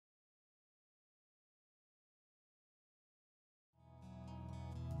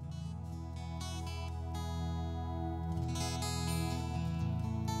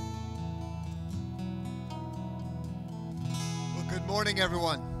morning,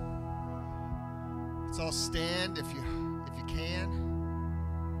 everyone. Let's all stand if you can.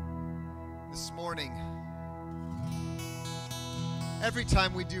 This morning, every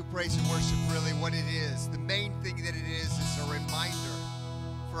time we do praise and worship, really what it is, the main thing that it is a reminder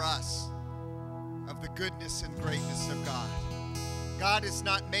for us of the goodness and greatness of God. God is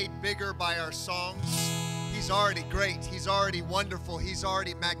not made bigger by our songs. He's already great. He's already wonderful. He's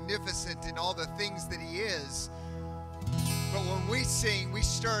already magnificent in all the things that he is. But when we sing, we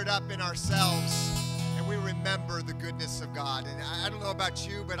stir it up in ourselves and we remember the goodness of God. And I don't know about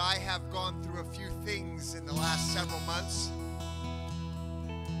you, but I have gone through a few things in the last several months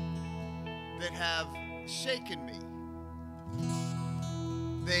that have shaken me.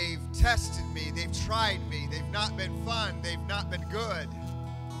 They've tested me. They've tried me. They've not been fun. They've not been good.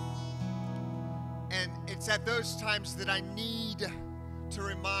 And it's at those times that I need to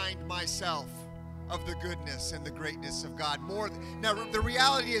remind myself of the goodness and the greatness of God. Now, the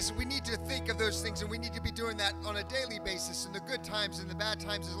reality is we need to think of those things, and we need to be doing that on a daily basis, in the good times and the bad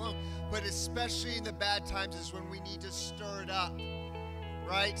times as well. But especially in the bad times is when we need to stir it up,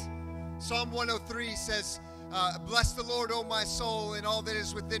 right? Psalm 103 says, bless the Lord, O my soul, and all that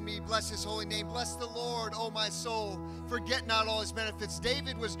is within me. Bless his holy name. Bless the Lord, O my soul. Forget not all his benefits.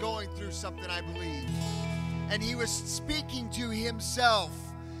 David was going through something, I believe. And he was speaking to himself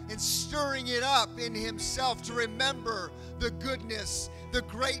and stirring it up in himself to remember the goodness, the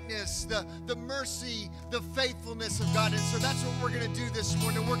greatness, the mercy, the faithfulness of God. And so that's what we're going to do this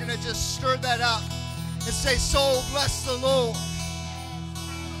morning. We're going to just stir that up and say, soul, bless the Lord.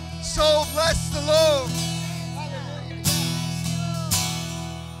 Soul, bless the Lord. Hallelujah.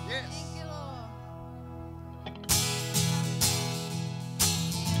 Yes. Thank you, Lord.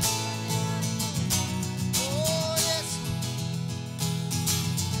 Oh, yes.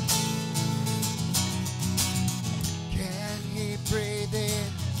 Can he breathe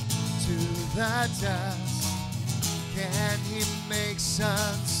into the dust? Can he make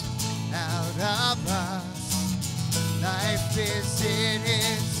sons out of us? Life is in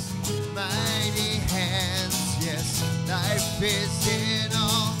his mighty hands, yes, life is in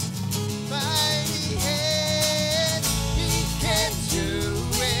almighty hands. He can do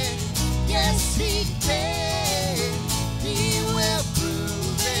it, yes, he can. He will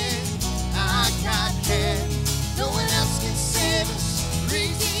prove it. Our God can. No one else can save us,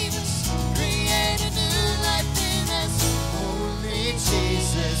 redeem us, create a new life in us. Only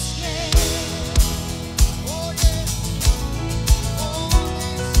Jesus can. Oh, yeah.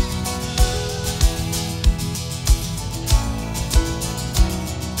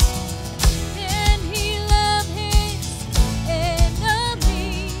 Can he love his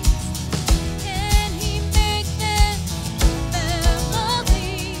enemies? Can he make them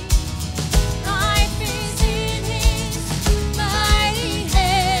family? Life is in his mighty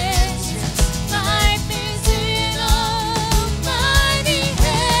hands. Life is in almighty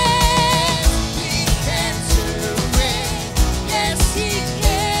hands. He can do it. Yes, he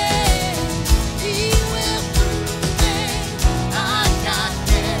can. He will prove it. Our God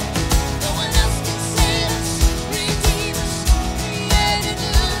can. No one else can save us, redeem us, create a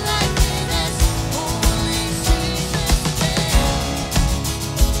new life in us. Only Jesus can.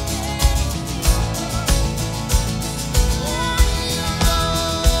 Only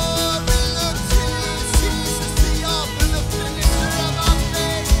Lord, we look to you, Jesus, the author and the finisher of our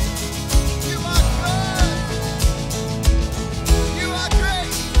faith. You are good. You are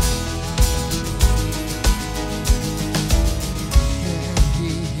great. Can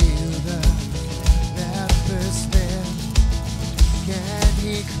he heal the leper's sin? Can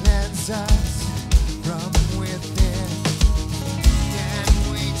he cleanse us from within? Can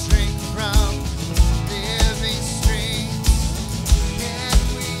we drink from living streams? Can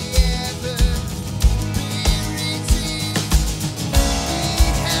we ever be redeemed? He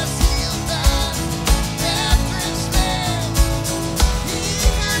has healed the leper's sin. He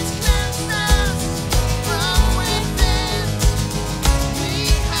has cleansed us from within. We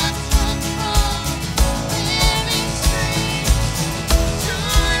have drunk from living streams.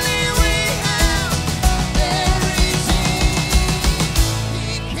 Surely we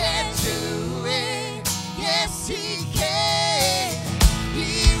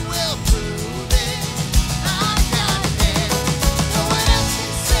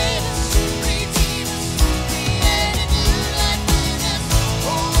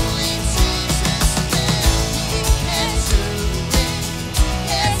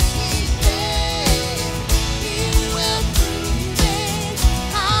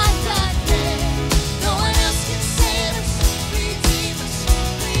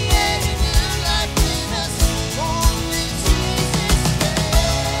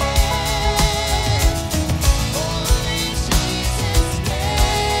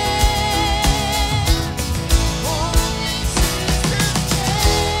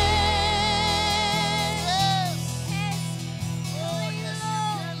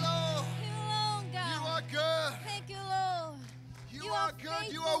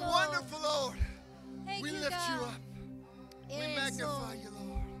magnify you,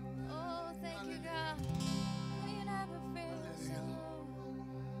 Lord. Oh, thank you, God. You never fail us, oh.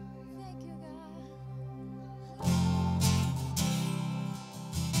 Thank you, God.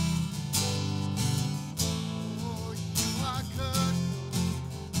 Oh, you are good.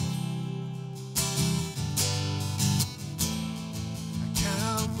 I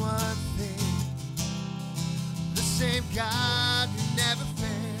count on one thing. The same God who never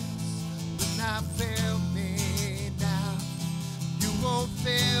fails will not fail me now. You won't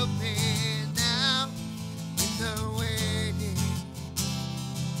fail me now in the waiting.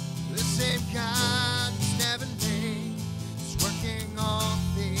 The same God who's never late is working all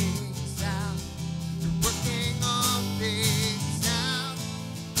things out. You're working all things out.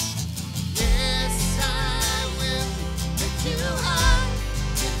 Yes, I will lift you high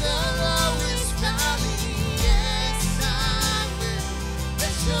in the lowest valley. Yes, I will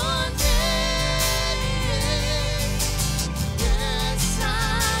bless your name. Yes, I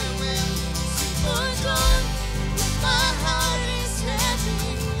will sing for joy when my heart is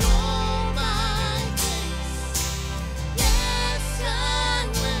heavy all my days. Yes, I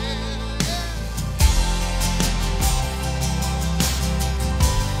will.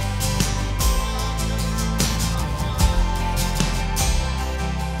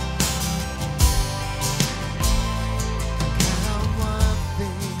 Count on one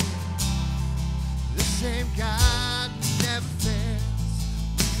thing. The same God who never fails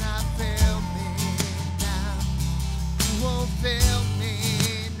will not fail me now. You won't fail me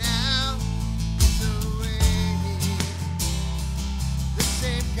now in the waiting. The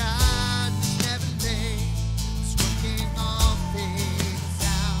same God who's never late is working all things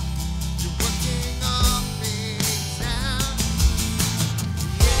out. You're working all things out.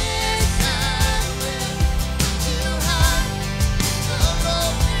 Yes, I will lift you high in the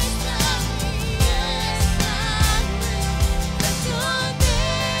lowest valley. Yes, I will bless your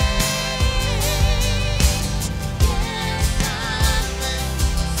name. Yes, I will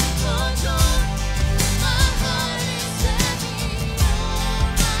sing for joy when my heart is heavy all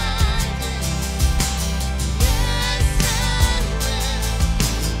my days. Yes, I will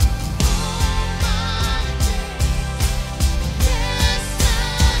all my days. Yes,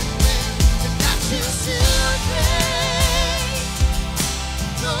 I will. And I choose to praise,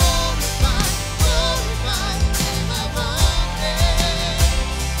 glorify, glorify the name of all days.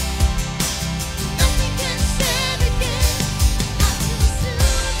 Nothing can stand against. I choose to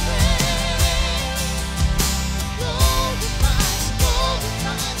praise, glorify,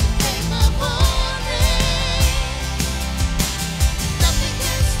 glorify the name of all days. Nothing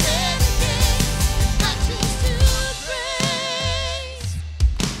can stand against. I choose to praise,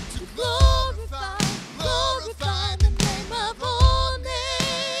 to glorify, glorify the name of all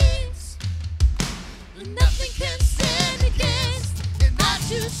names. Nothing can stand against, and I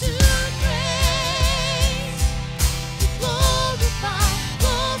choose to praise, to glorify,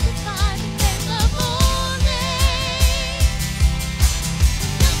 glorify the name of all names.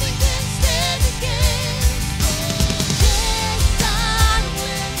 Nothing can stand against. Yes, I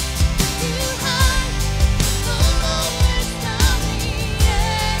will lift you high in the lowest valley.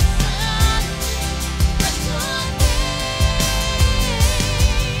 Yes, I will bless your name.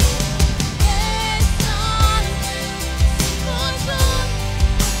 Yes, I will sing for joy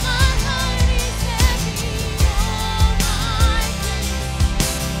when my heart is heavy all my days.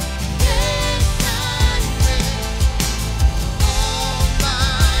 Yes, I will all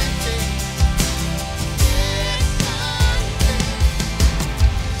my days. Yes, I will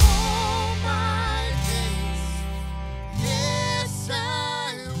all my days. Yes, I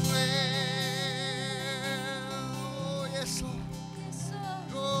will. Oh, yes, Lord. Yes, Lord.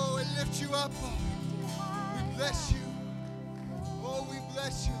 Oh, we lift you up, Lord. We bless you. Oh, we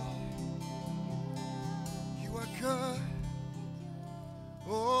bless you, Lord. You are good.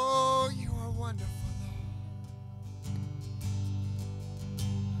 Oh, you are wonderful, Lord.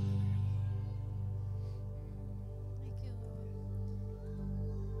 Thank you,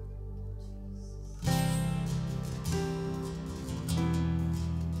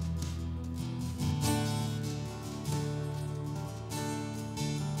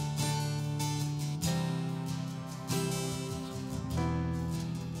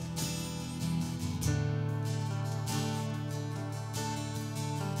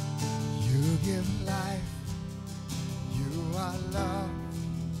 You give life. You are love.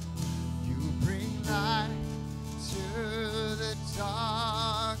 You bring light to the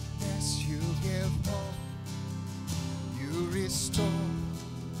darkness. You give hope. You restore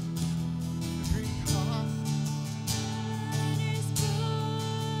every heart.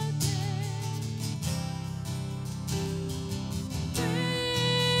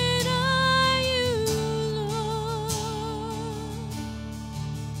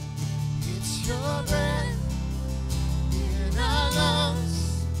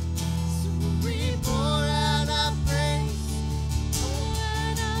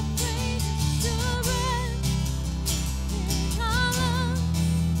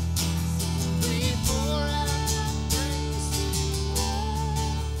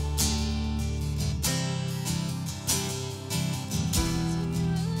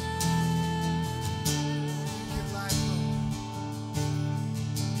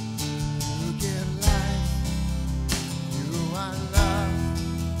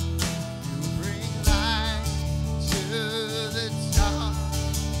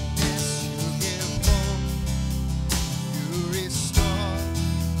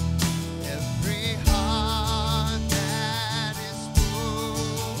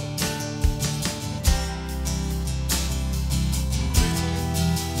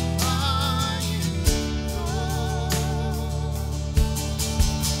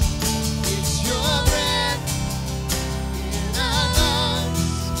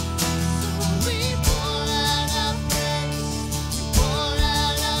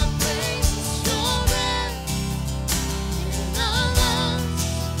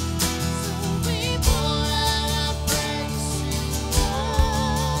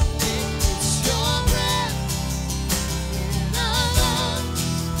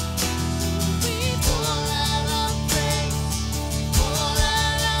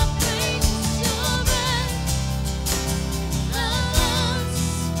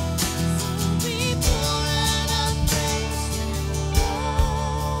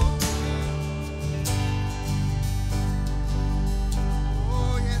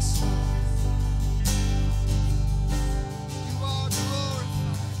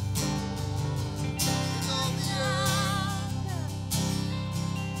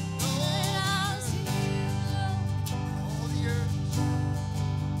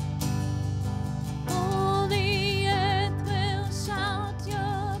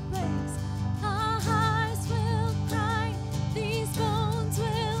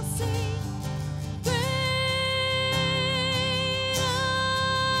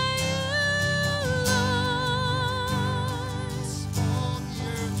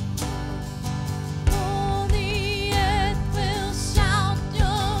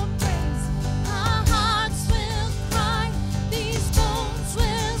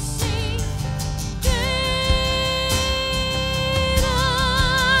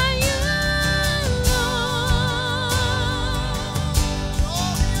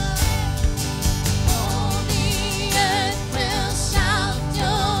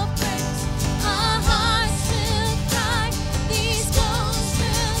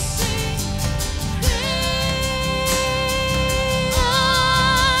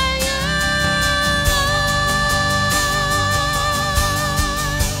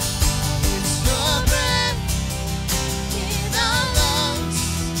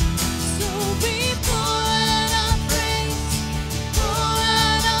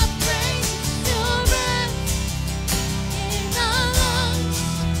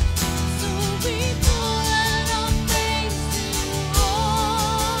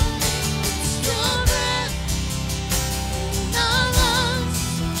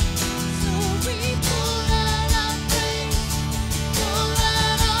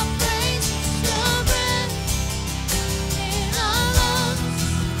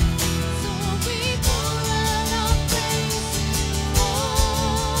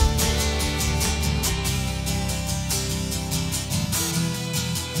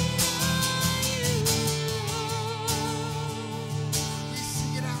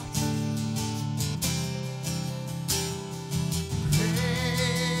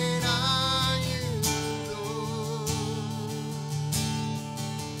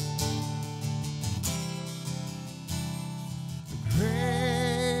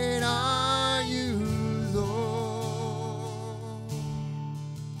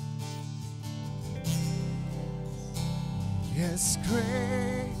 Jesus,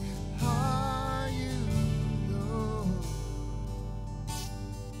 great are you, Lord.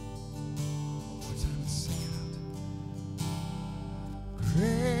 One more time, let's sing it out.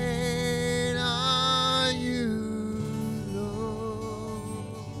 Great are you, Lord.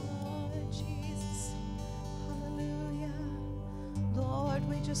 Lord Jesus. Hallelujah. Lord,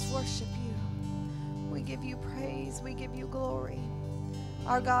 we just worship you. We give you praise. We give you glory.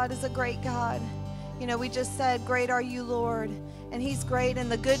 Our God is a great God. You know, we just said, great are you, Lord. And he's great in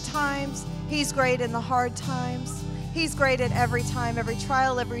the good times. He's great in the hard times. He's great at every time, every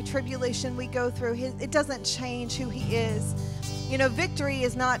trial, every tribulation we go through. It doesn't change who he is. You know, victory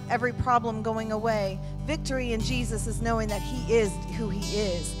is not every problem going away. Victory in Jesus is knowing that he is who he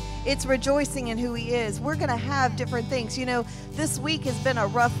is. It's rejoicing in who he is. We're going to have different things. You know, this week has been a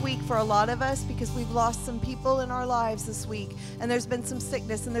rough week for a lot of us because we've lost some people in our lives this week. And there's been some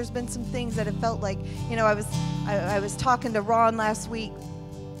sickness and there's been some things that have felt like, you know, I was talking to Ron last week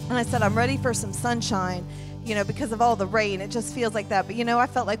and I said, I'm ready for some sunshine, you know, because of all the rain. It just feels like that. But, you know, I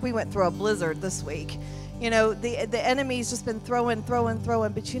felt like we went through a blizzard this week. You know, the enemy's just been throwing.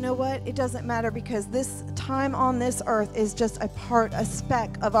 But you know what? It doesn't matter because this time on this earth is just a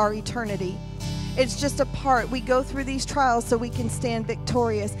speck of our eternity. It's just a part. We go through these trials so we can stand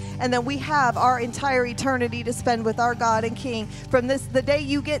victorious. And then we have our entire eternity to spend with our God and King. From the day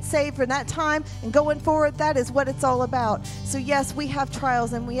you get saved, from that time and going forward, that is what it's all about. So yes, we have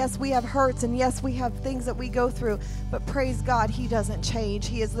trials, and yes, we have hurts, and yes, we have things that we go through. But praise God, he doesn't change.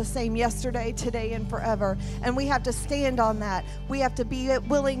 He is the same yesterday, today, and forever. And we have to stand on that. We have to be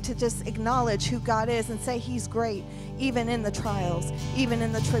willing to just acknowledge who God is and say he's great, even in the trials, even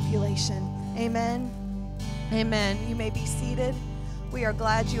in the tribulation. Amen. Amen. You may be seated. We are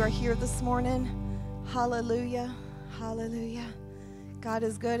glad you are here this morning. Hallelujah. Hallelujah. God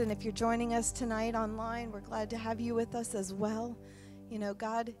is good. And if you're joining us tonight online, we're glad to have you with us as well. You know,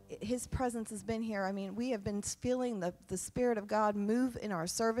 God, his presence has been here. I mean, we have been feeling the Spirit of God move in our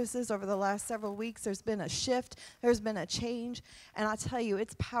services over the last several weeks. There's been a shift. There's been a change. And I tell you,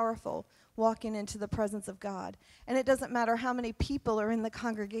 it's powerful walking into the presence of God. And it doesn't matter how many people are in the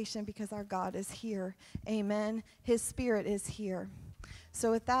congregation because our God is here. Amen. His Spirit is here.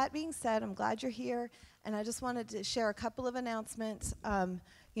 So with that being said, I'm glad you're here. And I just wanted to share a couple of announcements.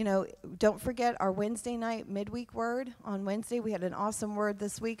 You know, don't forget our Wednesday night midweek word. On Wednesday, we had an awesome word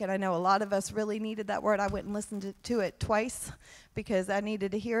this week, and I know a lot of us really needed that word. I went and listened to it twice because I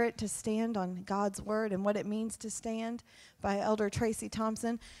needed to hear it, to stand on God's word and what it means to stand, by Elder Tracy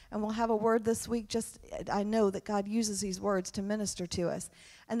Thompson. And we'll have a word this week. I know that God uses these words to minister to us.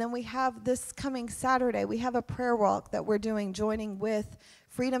 And then we have this coming Saturday, we have a prayer walk that we're doing, joining with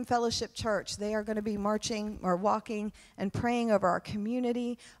Freedom Fellowship Church. They are going to be marching or walking and praying over our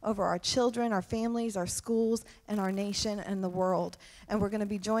community, over our children, our families, our schools, and our nation and the world. And we're going to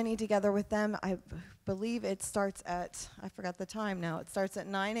be joining together with them. I believe it starts at, I forgot the time now. It starts at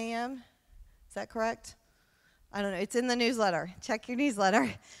 9 a.m. Is that correct? I don't know. It's in the newsletter. Check your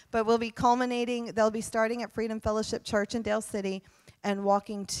newsletter. But we'll be culminating. They'll be starting at Freedom Fellowship Church in Dale City and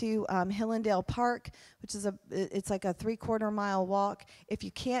walking to Hillendale Park, which is it's like a 3/4 mile walk. If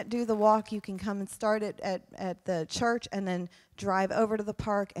you can't do the walk, you can come and start it at the church and then drive over to the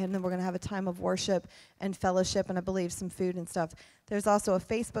park, and then we're going to have a time of worship and fellowship, and I believe some food and stuff. There's also a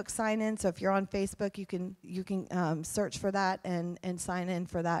Facebook sign-in, so if you're on Facebook, you can search for that and sign in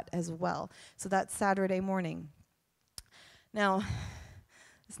for that as well. So that's Saturday morning. Now,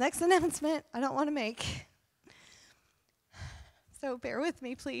 this next announcement I don't want to make, so bear with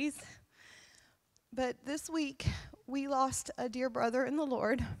me, please. But this week, we lost a dear brother in the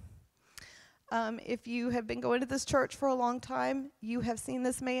Lord. If you have been going to this church for a long time, you have seen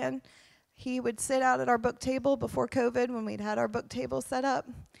this man. He would sit out at our book table before COVID when we'd had our book table set up.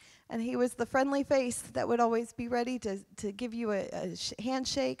 And he was the friendly face that would always be ready to give you a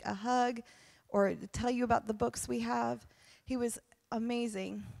handshake, a hug, or tell you about the books we have. He was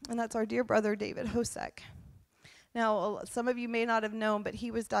amazing. And that's our dear brother, David Hosek. Now, some of you may not have known, but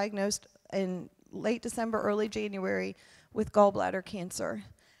he was diagnosed in late December, early January with gallbladder cancer.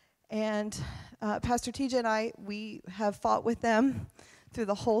 And Pastor TJ and I, we have fought with them through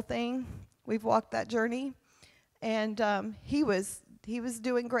the whole thing. We've walked that journey. And he was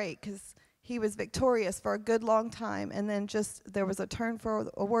doing great because he was victorious for a good long time. And then there was a turn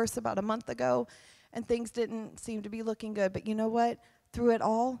for a worse about a month ago, and things didn't seem to be looking good. But you know what? Through it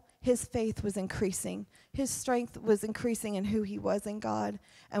all, his faith was increasing. His strength was increasing in who he was in God.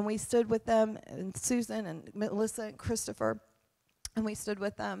 And we stood with them, and Susan and Melissa and Christopher, and we stood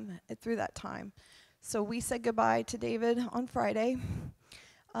with them through that time. So we said goodbye to David on Friday.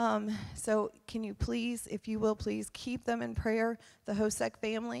 So can you please, if you will, please keep them in prayer, the Hosek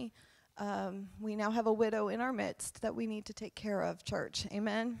family. We now have a widow in our midst that we need to take care of, church.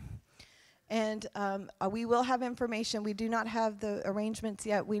 Amen. And we will have information. We do not have the arrangements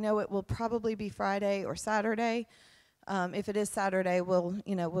yet. We know it will probably be Friday or Saturday. If it is Saturday, we'll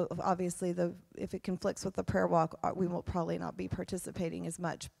obviously, if it conflicts with the prayer walk, we will probably not be participating as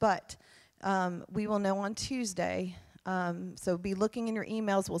much. But we will know on Tuesday. So be looking in your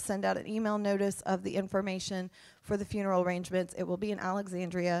emails. We'll send out an email notice of the information for the funeral arrangements. It will be in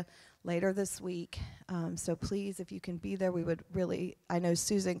Alexandria later this week. So please, if you can be there, we would really, I know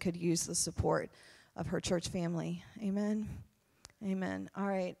Susan could use the support of her church family. Amen. Amen. All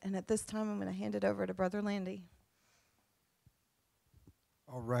right. And at this time, I'm going to hand it over to Brother Landy.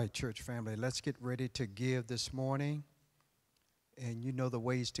 All right, church family, let's get ready to give this morning. And you know the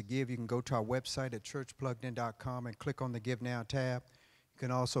ways to give. You can go to our website at churchpluggedin.com and click on the Give Now tab. You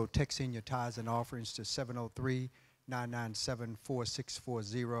can also text in your tithes and offerings to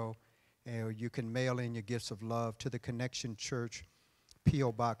 703-997-4640. And you can mail in your gifts of love to the Connection Church,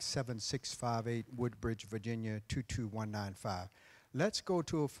 P.O. Box 7658, Woodbridge, Virginia, 22195. Let's go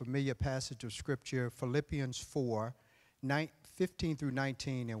to a familiar passage of Scripture, Philippians 4, 15 through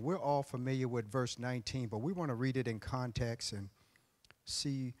 19. And we're all familiar with verse 19, but we want to read it in context and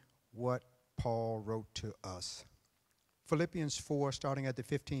see what Paul wrote to us. Philippians 4, starting at the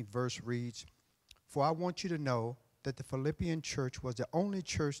 15th verse, reads, "For I want you to know that the Philippian church was the only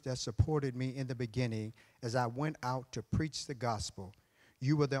church that supported me in the beginning as I went out to preach the gospel.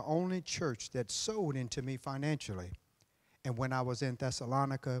 You were the only church that sowed into me financially. And when I was in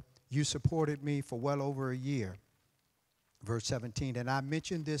Thessalonica, you supported me for well over a year." Verse 17, "And I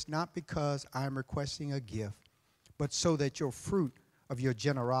mention this not because I am requesting a gift, but so that your fruit of your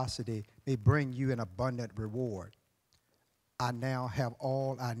generosity may bring you an abundant reward. I now have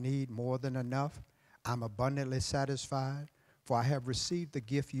all I need, more than enough. I'm abundantly satisfied, for I have received the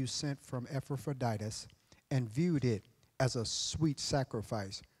gift you sent from Epaphroditus and viewed it as a sweet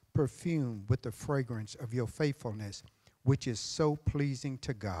sacrifice, perfumed with the fragrance of your faithfulness, which is so pleasing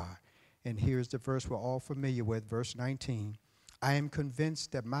to God." And here's the verse we're all familiar with, verse 19. "I am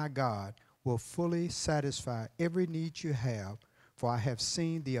convinced that my God will fully satisfy every need you have, for I have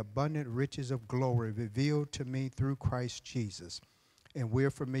seen the abundant riches of glory revealed to me through Christ Jesus." And we're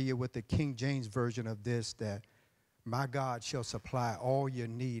familiar with the King James version of this, that my God shall supply all your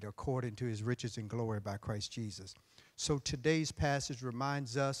need according to his riches and glory by Christ Jesus. So today's passage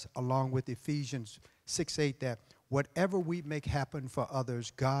reminds us, along with Ephesians 6:8, that whatever we make happen for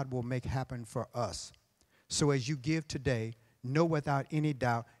others, God will make happen for us. So as you give today, know without any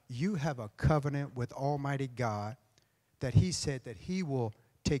doubt you have a covenant with Almighty God, that he said that he will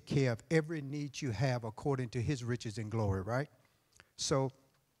take care of every need you have according to his riches and glory, right? So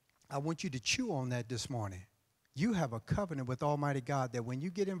I want you to chew on that this morning. You have a covenant with Almighty God that when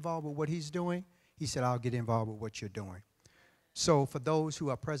you get involved with what he's doing, he said, I'll get involved with what you're doing. So for those who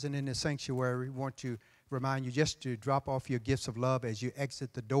are present in the sanctuary, we want to remind you just to drop off your gifts of love as you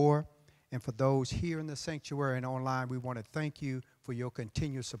exit the door. And for those here in the sanctuary and online, we want to thank you for your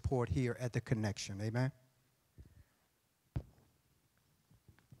continued support here at the Connection. Amen.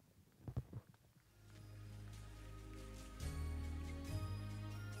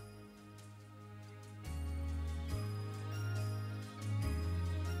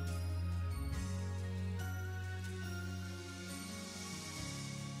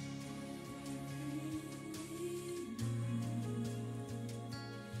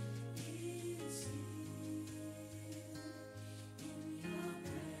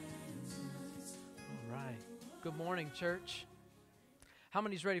 Good morning, church. How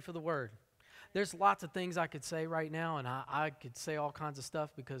many's ready for the word? There's lots of things I could say right now, and I could say all kinds of stuff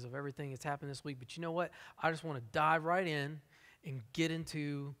because of everything that's happened this week. But you know what? I just want to dive right in and get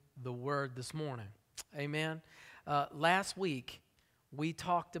into the word this morning. Amen. Last week, we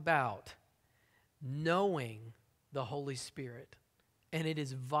talked about knowing the Holy Spirit, and it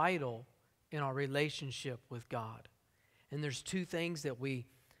is vital in our relationship with God. And there's two things that we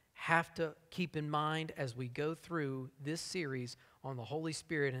have to keep in mind as we go through this series on the Holy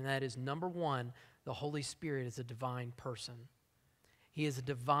Spirit, and that is, number one, the Holy Spirit is a divine person. He is a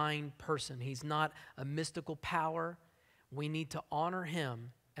divine person. He's not a mystical power. We need to honor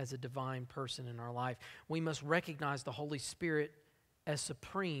him as a divine person in our life. We must recognize the Holy Spirit as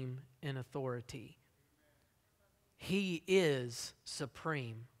supreme in authority. He is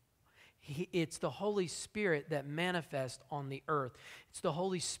supreme. It's the Holy Spirit that manifests on the earth. It's the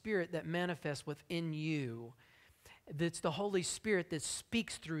Holy Spirit that manifests within you. It's the Holy Spirit that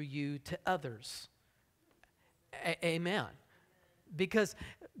speaks through you to others. Amen. Because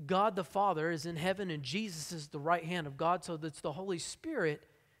God the Father is in heaven and Jesus is the right hand of God, so that's the Holy Spirit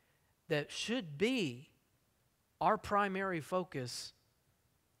that should be our primary focus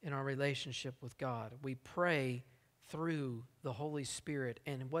in our relationship with God. We pray through the Holy Spirit,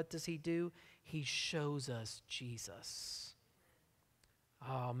 and what does He do? He shows us Jesus.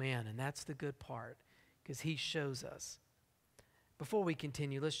 Oh man, and that's the good part, because He shows us. Before we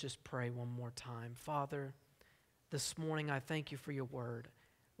continue, let's just pray one more time. Father, this morning I thank You for Your word.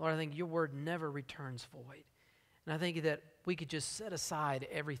 Lord, I think Your word never returns void. And I think that we could just set aside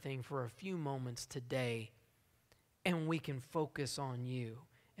everything for a few moments today, and we can focus on You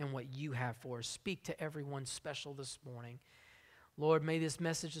and what You have for us. Speak to everyone special this morning. Lord, may this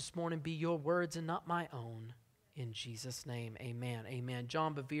message this morning be Your words and not my own. In Jesus' name, amen. Amen.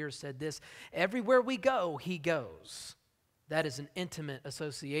 John Bevere said this: everywhere we go, He goes. That is an intimate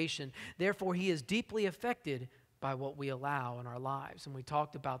association. Therefore, He is deeply affected by what we allow in our lives. And we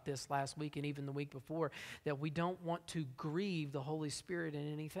talked about this last week and even the week before, that we don't want to grieve the Holy Spirit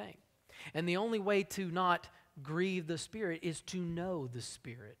in anything. And the only way to not grieve the Spirit is to know the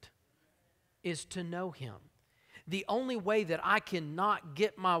Spirit, is to know Him. The only way that I cannot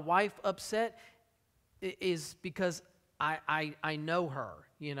get my wife upset is because I know her,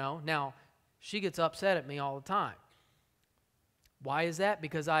 you know. Now, she gets upset at me all the time. Why is that?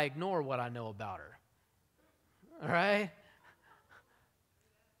 Because I ignore what I know about her. All right?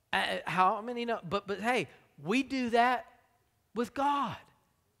 How many know? But hey, we do that with God.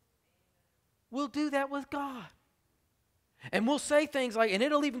 We'll do that with God. And we'll say things like, and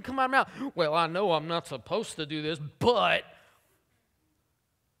it'll even come out of our mouth, well, I know I'm not supposed to do this, but.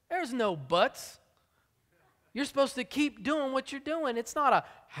 There's no buts. You're supposed to keep doing what you're doing. It's not a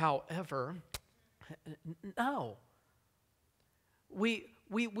however. No. We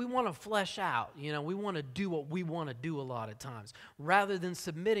want to flesh out, you know, we want to do what we want to do a lot of times, rather than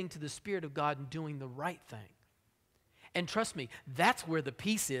submitting to the Spirit of God and doing the right thing. And trust me, that's where the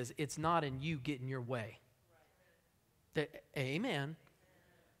peace is. It's not in you getting your way. Amen.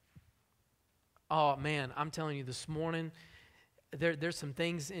 Oh man, I'm telling you this morning, there's some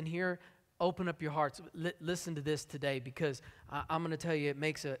things in here. Open up your hearts. Listen to this today, because I'm going to tell you it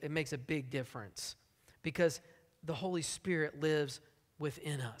makes a big difference, because the Holy Spirit lives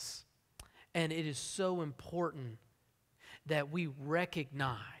within us. And it is so important that we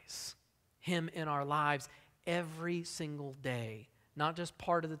recognize Him in our lives every single day, not just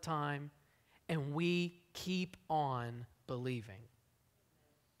part of the time, and we keep on believing.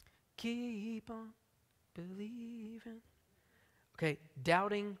 Keep on believing. Okay,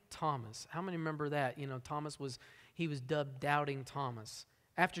 doubting Thomas. How many remember that? You know, he was dubbed Doubting Thomas.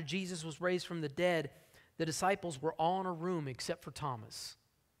 After Jesus was raised from the dead, the disciples were all in a room except for Thomas.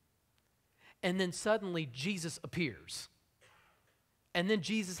 And then suddenly Jesus appears. And then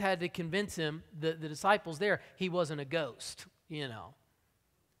Jesus had to convince the disciples there, he wasn't a ghost, you know.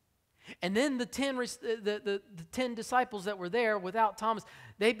 And then the 10 disciples that were there without Thomas,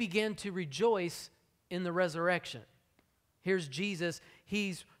 they began to rejoice in the resurrection. Here's Jesus,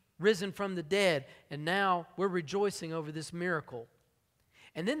 He's risen from the dead, and now we're rejoicing over this miracle.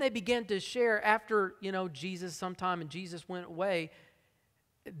 And then they began to share after, you know, Jesus sometime and Jesus went away.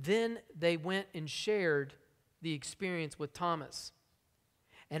 Then they went and shared the experience with Thomas.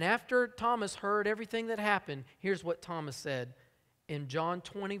 And after Thomas heard everything that happened, here's what Thomas said in John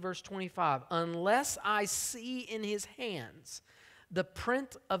 20, verse 25. Unless I see in His hands the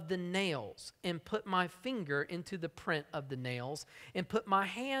print of the nails, and put my finger into the print of the nails, and put my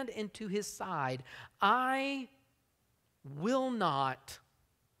hand into His side, I will not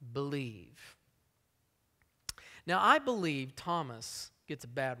believe. Now, I believe Thomas gets a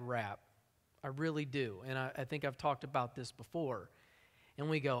bad rap. I really do. And I think I've talked about this before. And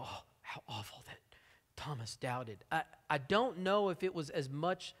we go, oh, how awful that Thomas doubted. I don't know if it was as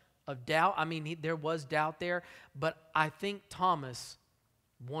much of doubt. I mean, there was doubt there. But I think Thomas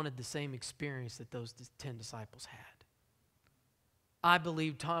wanted the same experience that those 10 disciples had. I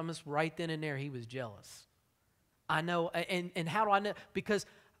believe Thomas, right then and there, he was jealous. I know. And how do I know? Because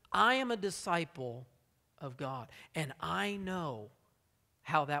I am a disciple of God, and I know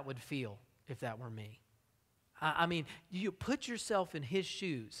how that would feel if that were me. I mean, you put yourself in His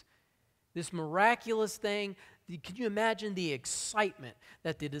shoes. This miraculous thing, can you imagine the excitement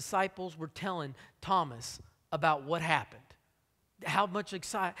that the disciples were telling Thomas about what happened? How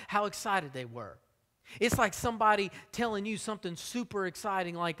excited they were. It's like somebody telling you something super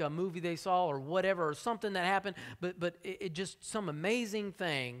exciting, like a movie they saw or whatever, or something that happened, but it just some amazing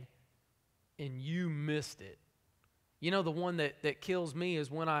thing, and you missed it. You know, the one that kills me is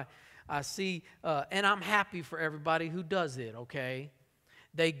when I see, and I'm happy for everybody who does it, okay?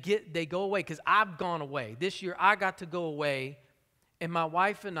 They go away because I've gone away. This year I got to go away, and my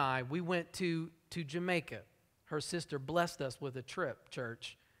wife and I, we went to Jamaica. Her sister blessed us with a trip,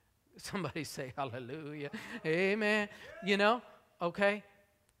 church. Somebody say hallelujah. Amen. You know, okay?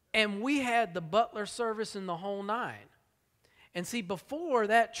 And we had the butler service in the whole nine. And see, before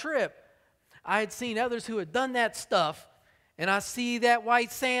that trip, I had seen others who had done that stuff, and I see that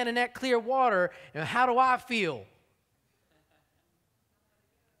white sand and that clear water, and how do I feel?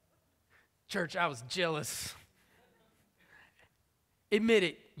 Church, I was jealous. Admit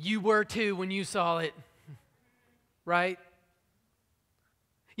it, you were too when you saw it, right?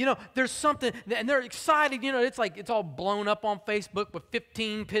 You know, there's something, and they're excited, you know, it's like it's all blown up on Facebook with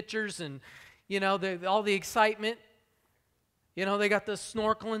 15 pictures and, you know, all the excitement. You know, they got the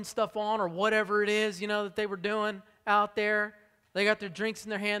snorkeling stuff on or whatever it is, you know, that they were doing out there. They got their drinks in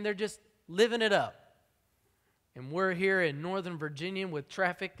their hand. They're just living it up. And we're here in Northern Virginia with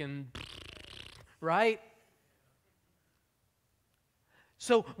traffic and, right?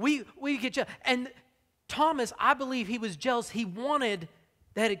 So we get jealous. And Thomas, I believe he was jealous. He wanted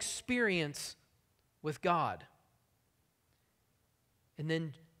that experience with God. And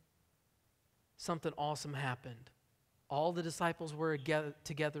then something awesome happened. All the disciples were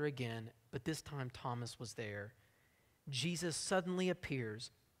together again, but this time Thomas was there. Jesus suddenly appears,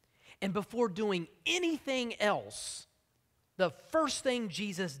 and before doing anything else, the first thing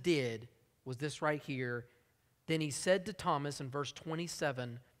Jesus did was this right here. Then he said to Thomas in verse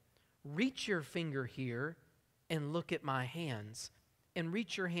 27, "Reach your finger here and look at my hands, and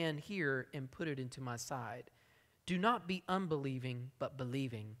reach your hand here and put it into my side. Do not be unbelieving, but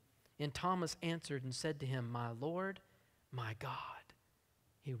believing." And Thomas answered and said to him, "My Lord, my God."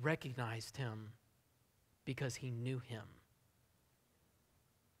 He recognized him because he knew him.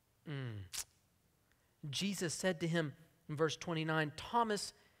 Jesus said to him in verse 29,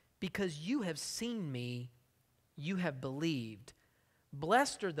 "Thomas, because you have seen me, you have believed.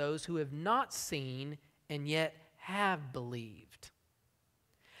 Blessed are those who have not seen and yet have believed."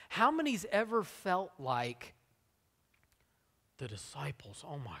 How many's ever felt like the disciples,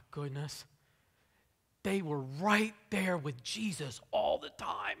 oh my goodness, they were right there with Jesus all the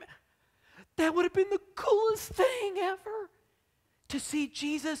time. That would have been the coolest thing ever, to see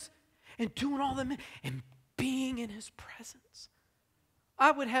Jesus and doing all the and being in his presence.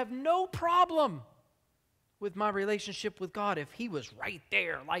 I would have no problem with my relationship with God if he was right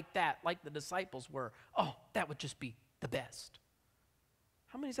there like that, like the disciples were. Oh, that would just be the best.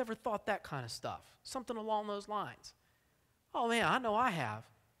 How many's ever thought that kind of stuff? Something along those lines. Oh man, I know I have.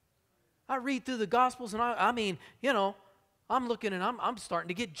 I read through the Gospels and I mean, you know, I'm looking and I'm starting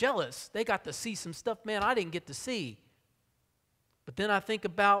to get jealous. They got to see some stuff, man, I didn't get to see. But then I think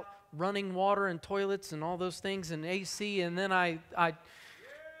about running water and toilets and all those things and AC, and then I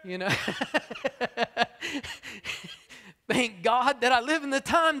you know, thank God that I live in the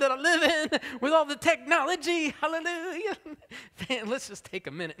time that I live in with all the technology. Hallelujah. Man, let's just take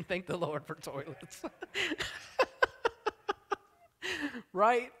a minute and thank the Lord for toilets.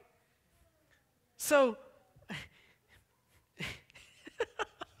 Right? So,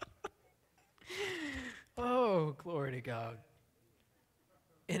 oh, glory to God.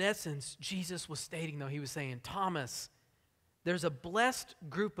 In essence, Jesus was stating, though, he was saying, Thomas, there's a blessed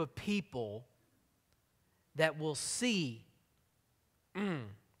group of people that will see,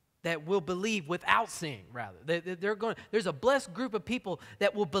 that will believe without seeing, rather. There's a blessed group of people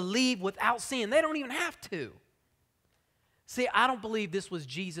that will believe without seeing. They don't even have to. See, I don't believe this was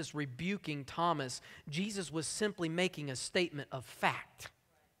Jesus rebuking Thomas. Jesus was simply making a statement of fact.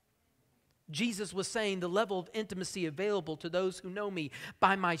 Jesus was saying the level of intimacy available to those who know me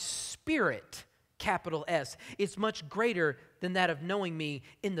by my Spirit, capital S, is much greater than that of knowing me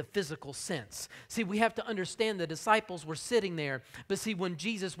in the physical sense. See, we have to understand the disciples were sitting there, but see, when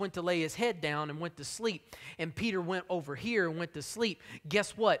Jesus went to lay his head down and went to sleep, and Peter went over here and went to sleep,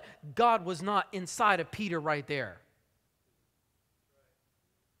 guess what? God was not inside of Peter right there.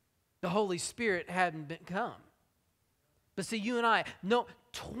 The Holy Spirit hadn't been come. But see, you and I know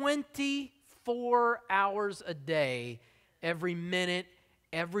 24 hours a day, every minute,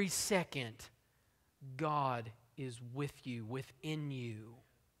 every second, God is with you, within you.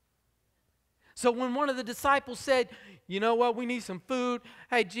 So when one of the disciples said, you know what, we need some food.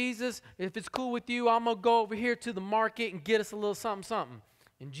 Hey, Jesus, if it's cool with you, I'm going to go over here to the market and get us a little something, something.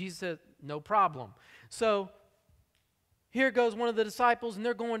 And Jesus said, no problem. So here goes one of the disciples, and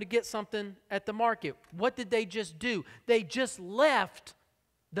they're going to get something at the market. What did they just do? They just left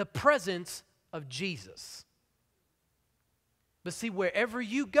the presence of Jesus. But see, wherever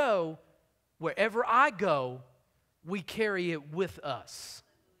you go, wherever I go, we carry it with us.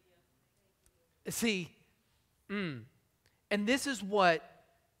 See, and this is what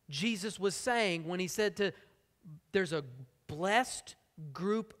Jesus was saying when he said there's a blessed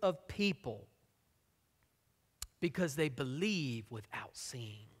group of people because they believe without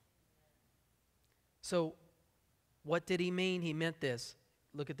seeing. So, what did he mean? He meant this.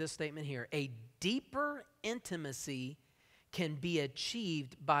 Look at this statement here. A deeper intimacy can be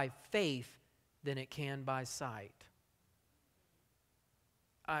achieved by faith than it can by sight.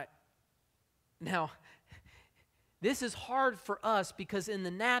 Now, this is hard for us because in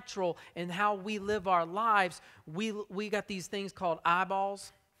the natural and how we live our lives, we got these things called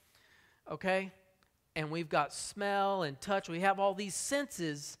eyeballs, okay? And we've got smell and touch. We have all these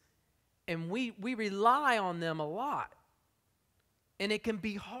senses, and we rely on them a lot. And it can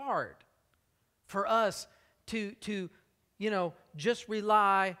be hard for us to just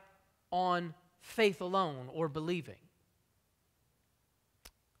rely on faith alone or believing.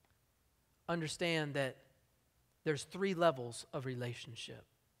 Understand that there's 3 levels of relationship.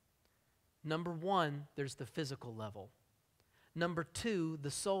 Number 1, there's the physical level. Number 2,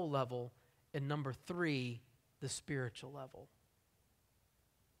 the soul level. And number 3, the spiritual level.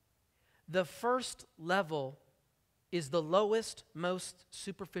 The first level is the lowest, most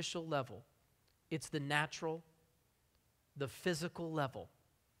superficial level. It's the natural, the physical level.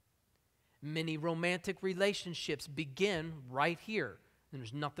 Many romantic relationships begin right here. And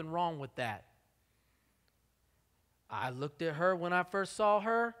there's nothing wrong with that. I looked at her when I first saw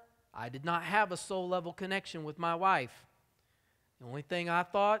her. I did not have a soul level connection with my wife. The only thing I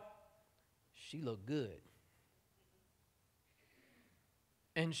thought, she looked good.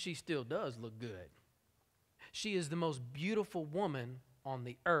 And she still does look good. She is the most beautiful woman on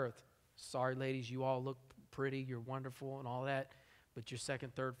the earth. Sorry, ladies, you all look pretty, you're wonderful and all that, but you're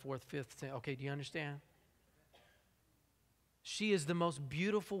second, third, fourth, fifth, okay, do you understand? She is the most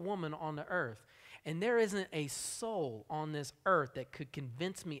beautiful woman on the earth. And there isn't a soul on this earth that could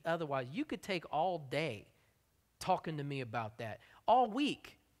convince me otherwise. You could take all day talking to me about that, all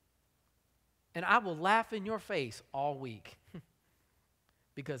week. And I will laugh in your face all week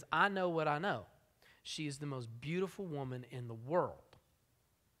because I know what I know. She is the most beautiful woman in the world.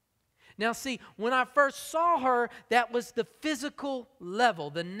 Now see, when I first saw her, that was the physical level,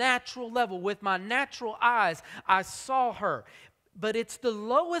 the natural level. With my natural eyes, I saw her. But it's the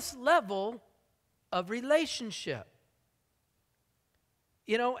lowest level of relationship.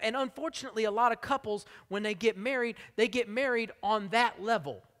 You know, and unfortunately, a lot of couples, when they get married on that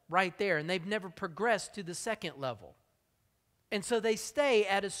level right there, and they've never progressed to the second level. And so they stay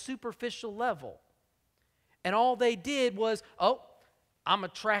at a superficial level. And all they did was, oh, I'm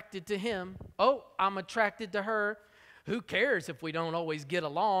attracted to him. Oh, I'm attracted to her. Who cares if we don't always get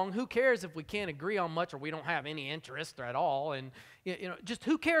along? Who cares if we can't agree on much or we don't have any interest at all? And, just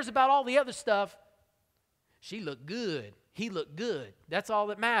who cares about all the other stuff? She looked good. He looked good. That's all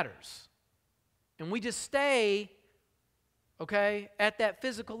that matters. And we just stay, okay, at that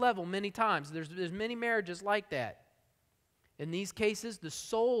physical level many times. There's many marriages like that. In these cases, the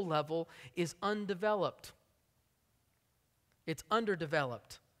soul level is undeveloped. It's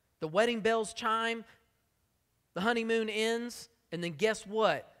underdeveloped. The wedding bells chime, the honeymoon ends, and then guess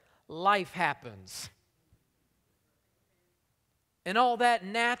what? Life happens. And all that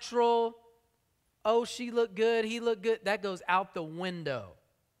natural, oh, she looked good, he looked good, that goes out the window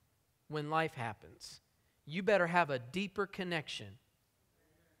when life happens. You better have a deeper connection.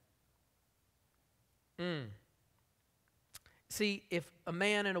 See, if a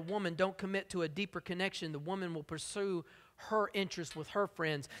man and a woman don't commit to a deeper connection, the woman will pursue her interest with her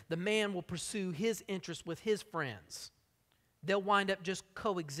friends. The man will pursue his interest with his friends. They'll wind up just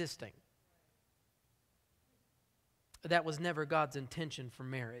coexisting. That was never God's intention for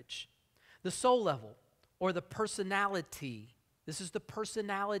marriage. The soul level, or the personality. This is the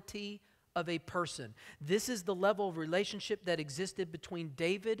personality of a person. This is the level of relationship that existed between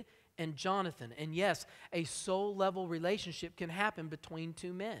David and Jonathan. And yes, a soul level relationship can happen between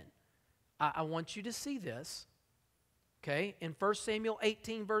two men. I want you to see this. Okay, in 1 Samuel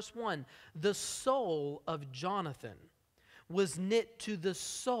 18, verse 1, the soul of Jonathan was knit to the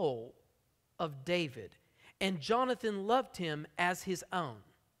soul of David, and Jonathan loved him as his own.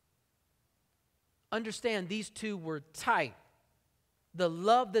 Understand, these two were tight. The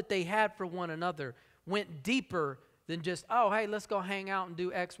love that they had for one another went deeper than just, oh, hey, let's go hang out and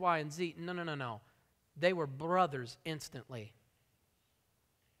do X, Y, and Z. No. They were brothers instantly.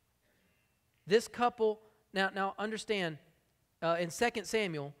 This couple... Now understand, in 2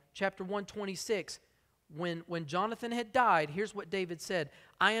 Samuel chapter 126, when Jonathan had died, here's what David said,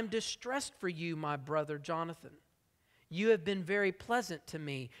 I am distressed for you, my brother Jonathan. You have been very pleasant to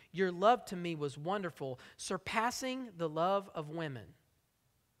me. Your love to me was wonderful, surpassing the love of women.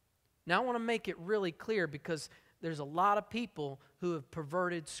 Now I want to make it really clear because there's a lot of people who have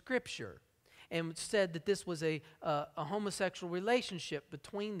perverted Scripture and said that this was a homosexual relationship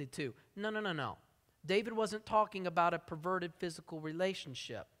between the two. No. David wasn't talking about a perverted physical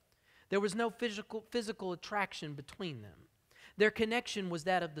relationship. There was no physical attraction between them. Their connection was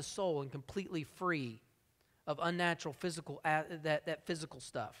that of the soul and completely free of unnatural physical that physical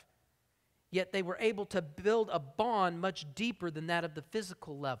stuff. Yet they were able to build a bond much deeper than that of the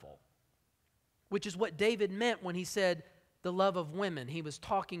physical level, which is what David meant when he said the love of women. He was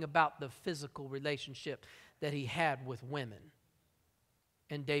talking about the physical relationship that he had with women.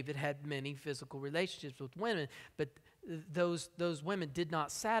 And David had many physical relationships with women, but those women did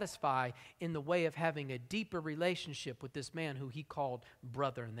not satisfy in the way of having a deeper relationship with this man who he called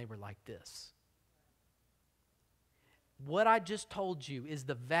brother, and they were like this. What I just told you is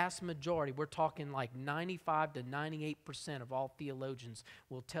the vast majority. We're talking like 95 to 98% of all theologians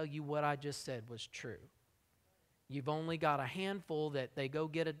will tell you what I just said was true. You've only got a handful that they go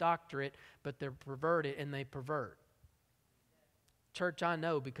get a doctorate, but they're perverted and they pervert. Church, I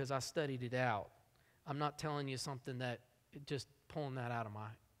know because I studied it out. I'm not telling you something that just pulling that out of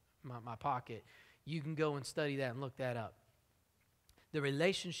my pocket. You can go and study that and look that up. The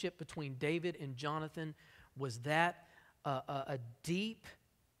relationship between David and Jonathan was that a deep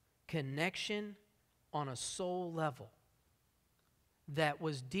connection on a soul level that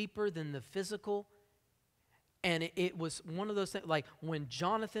was deeper than the physical. And it was one of those things, like when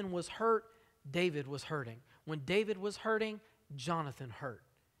Jonathan was hurt, David was hurting. When David was hurting, Jonathan hurt.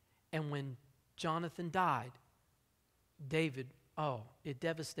 And when Jonathan died, it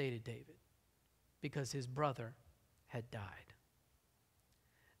devastated David because his brother had died.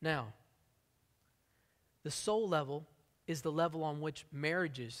 Now, the soul level is the level on which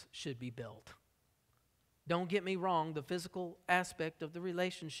marriages should be built. Don't get me wrong, the physical aspect of the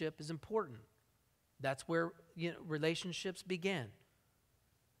relationship is important. That's where relationships begin.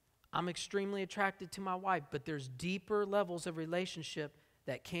 I'm extremely attracted to my wife, but there's deeper levels of relationship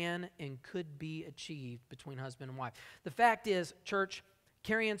that can and could be achieved between husband and wife. The fact is, church,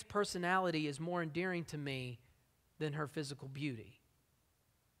 Carrie Ann's personality is more endearing to me than her physical beauty.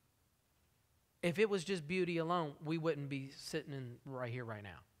 If it was just beauty alone, we wouldn't be sitting right here right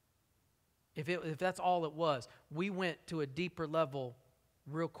now. If that's all it was, we went to a deeper level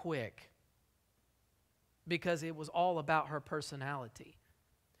real quick because it was all about her personality.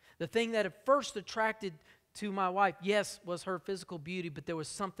 The thing that at first attracted to my wife, yes, was her physical beauty, but there was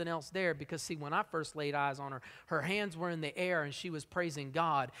something else there because, see, when I first laid eyes on her, her hands were in the air and she was praising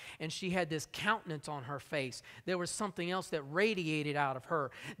God, and she had this countenance on her face. There was something else that radiated out of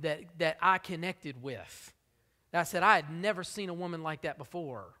her that I connected with. I said, I had never seen a woman like that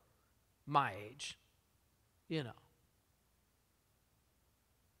before, my age.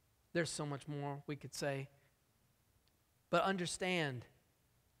 There's so much more we could say. But understand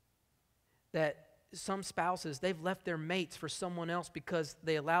that some spouses, they've left their mates for someone else because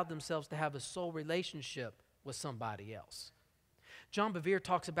they allowed themselves to have a soul relationship with somebody else. John Bevere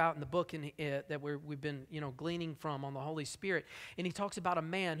talks about in the book that we've been gleaning from on the Holy Spirit, and he talks about a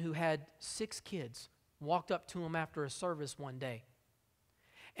man who had 6 kids, walked up to him after a service one day.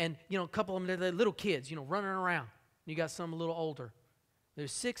 And, a couple of them, they're little kids, running around. You got some a little older.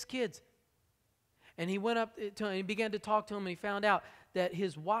 There's 6 kids. And he went up to him and began to talk to him, and he found out that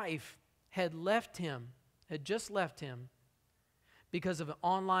his wife had just left him because of an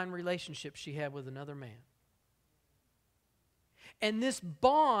online relationship she had with another man. And this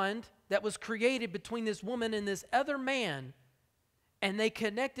bond that was created between this woman and this other man, and they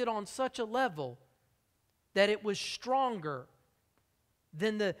connected on such a level that it was stronger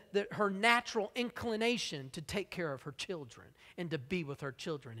than her natural inclination to take care of her children and to be with her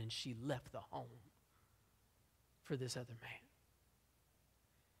children, and she left the home for this other man.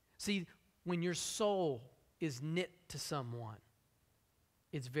 See, when your soul is knit to someone,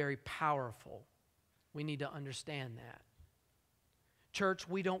 it's very powerful. We need to understand that. Church,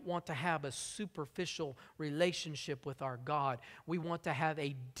 we don't want to have a superficial relationship with our God. We want to have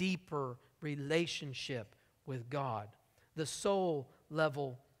a deeper relationship with God. The soul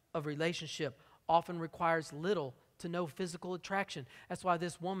level of relationship often requires little to no physical attraction. That's why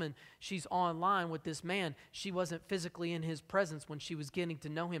this woman, she's online with this man. She wasn't physically in his presence when she was getting to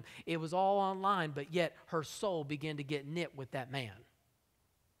know him. It was all online, but yet her soul began to get knit with that man.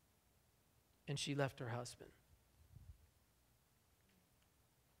 And she left her husband.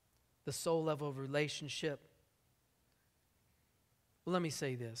 The soul level of relationship. Well, let me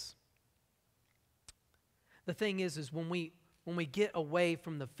say this. the thing is when we get away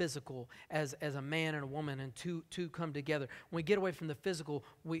from the physical as a man and a woman and two come together, when we get away from the physical,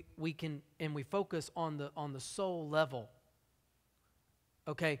 we can, and we focus on the soul level.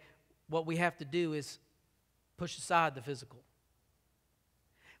 Okay, what we have to do is push aside the physical.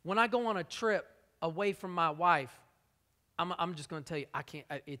 When I go on a trip away from my wife, I'm just going to tell you, I can't.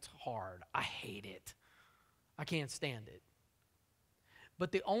 It's hard. I hate it. I can't stand it.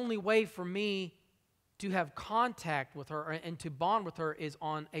 But the only way for me to have contact with her and to bond with her is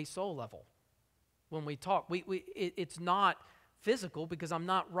on a soul level. When we talk, it's not physical because I'm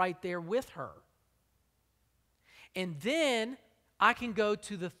not right there with her. And then I can go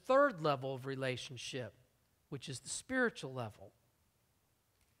to the third level of relationship, which is the spiritual level.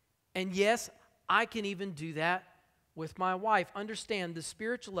 And yes, I can even do that with my wife. Understand, the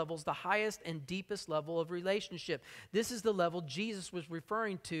spiritual level is the highest and deepest level of relationship. This is the level Jesus was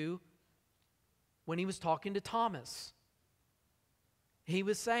referring to when he was talking to Thomas. He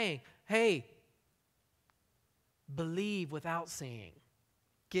was saying, hey, believe without seeing.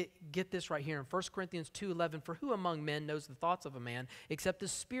 Get this right here in 1 Corinthians 2:11. For who among men knows the thoughts of a man except the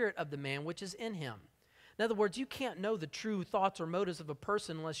spirit of the man which is in him? In other words, you can't know the true thoughts or motives of a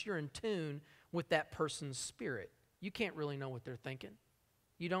person unless you're in tune with that person's spirit. You can't really know what they're thinking.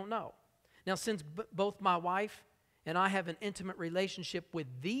 You don't know. Now, since both my wife and I have an intimate relationship with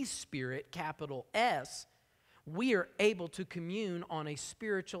the Spirit, capital S, we are able to commune on a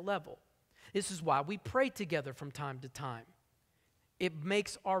spiritual level. This is why we pray together from time to time. It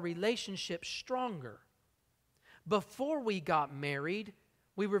makes our relationship stronger. Before we got married,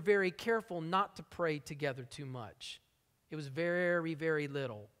 we were very careful not to pray together too much. It was very, very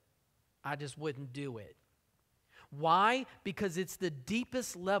little. I just wouldn't do it. Why? Because it's the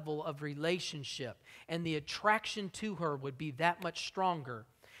deepest level of relationship, and the attraction to her would be that much stronger.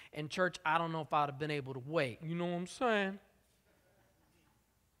 And church, I don't know if I'd have been able to wait. You know what I'm saying?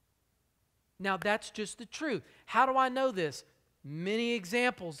 Now, that's just the truth. How do I know this? Many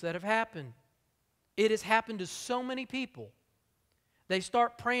examples that have happened. It has happened to so many people. They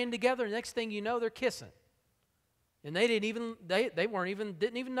start praying together, and next thing you know, they're kissing. And they didn't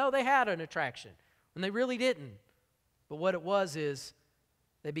even know they had an attraction. And they really didn't. But what it was is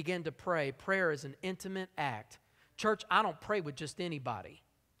they began to pray. Prayer is an intimate act. Church, I don't pray with just anybody.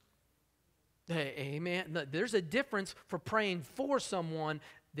 Hey, amen. There's a difference for praying for someone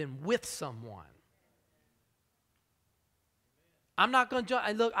than with someone. I'm not going to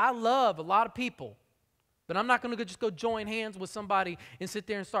look, I love a lot of people, but I'm not going to just go join hands with somebody and sit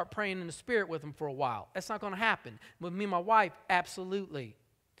there and start praying in the Spirit with them for a while. That's not going to happen. With me and my wife, absolutely.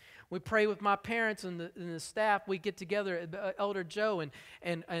 We pray with my parents and the staff. We get together, Elder Joe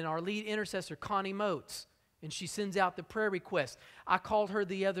and our lead intercessor, Connie Moats, and she sends out the prayer request. I called her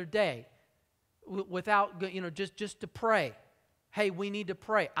the other day without, just to pray. Hey, we need to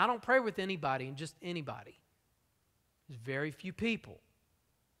pray. I don't pray with anybody and just anybody. There's very few people.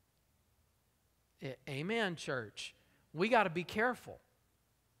 Amen, church. We got to be careful.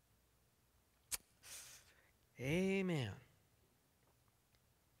 Amen.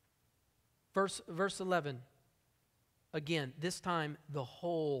 Verse 11. Again, this time the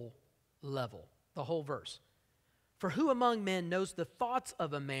whole level, the whole verse. For who among men knows the thoughts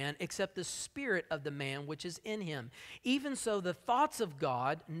of a man except the spirit of the man which is in him? Even so, the thoughts of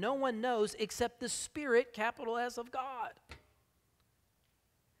God no one knows except the Spirit, capital S, of God.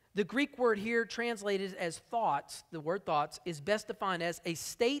 The Greek word here translated as thoughts, the word thoughts, is best defined as a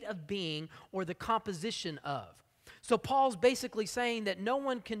state of being or the composition of. So Paul's basically saying that no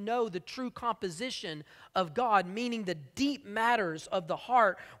one can know the true composition of God, meaning the deep matters of the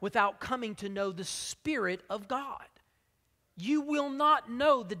heart, without coming to know the Spirit of God. You will not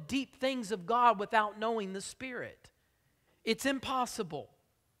know the deep things of God without knowing the Spirit. It's impossible.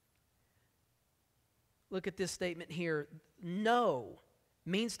 Look at this statement here. Know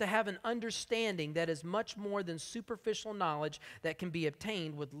means to have an understanding that is much more than superficial knowledge that can be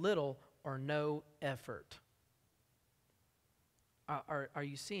obtained with little or no effort. Are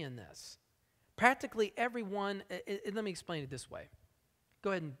you seeing this? Practically everyone, let me explain it this way. Go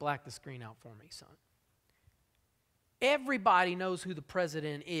ahead and black the screen out for me, son. Everybody knows who the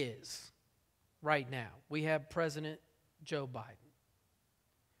president is right now. We have President Joe Biden.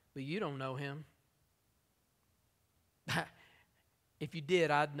 But you don't know him. If you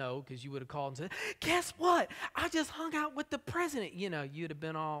did, I'd know, because you would have called and said, guess what? I just hung out with the president. You know, you'd have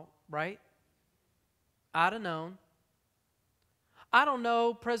been all right. I'd have known. I don't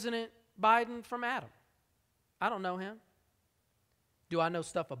know President Biden from Adam. I don't know him. Do I know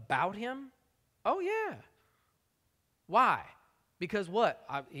stuff about him? Oh, yeah. Why? Because what?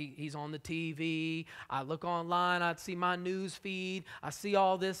 He's on the TV. I look online. I see my news feed. I see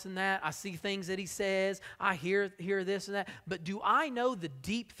all this and that. I see things that he says. I hear this and that. But do I know the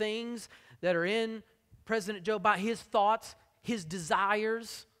deep things that are in President Joe Biden, his thoughts, his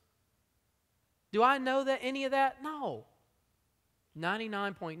desires? Do I know that any of that? No.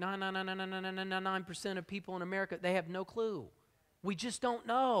 99.9999999% of people in America, they have no clue. We just don't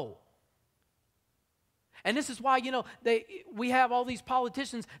know. And this is why, we have all these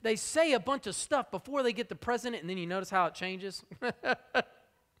politicians, they say a bunch of stuff before they get the president, and then you notice how it changes?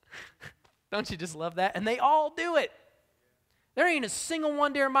 Don't you just love that? And they all do it. There ain't a single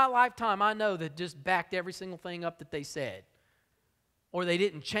one during my lifetime I know that just backed every single thing up that they said. Or they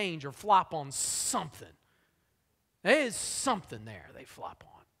didn't change or flop on something. There is something there they flop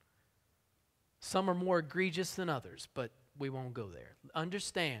on. Some are more egregious than others, but we won't go there.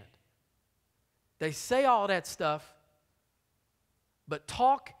 Understand. They say all that stuff, but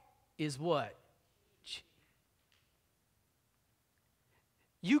talk is what?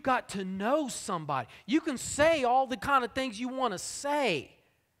 You got to know somebody. You can say all the kind of things you want to say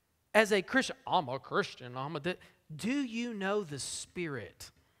as a Christian. I'm a Christian. Do you know the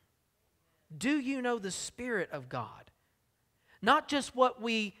Spirit? Do you know the Spirit of God? Not just what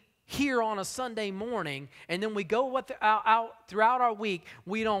we hear on a Sunday morning, and then we go out throughout our week.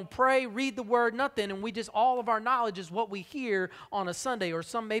 We don't pray, read the Word, nothing, and we just, all of our knowledge is what we hear on a Sunday, or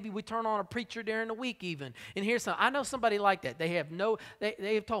maybe we turn on a preacher during the week even, and hear something. I know somebody like that. They have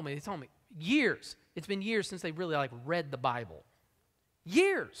told me, years. It's been years since they really read the Bible.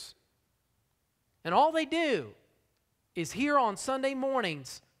 Years. And all they do is hear on Sunday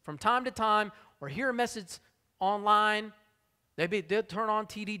mornings from time to time, or hear a message online. They'll turn on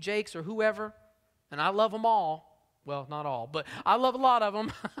T.D. Jakes or whoever, and I love them all. Well, not all, but I love a lot of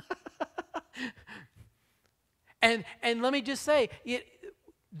them. and let me just say,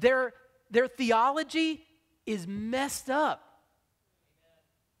 their theology is messed up.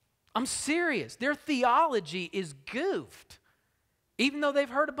 I'm serious. Their theology is goofed, even though they've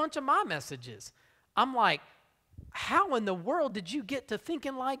heard a bunch of my messages. I'm like, how in the world did you get to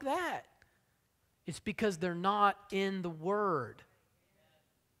thinking like that? It's because they're not in the Word.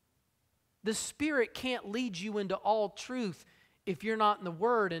 The Spirit can't lead you into all truth if you're not in the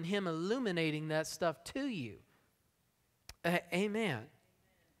Word and Him illuminating that stuff to you. Amen.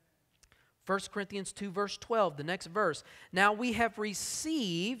 1 Corinthians 2, verse 12, the next verse. Now we have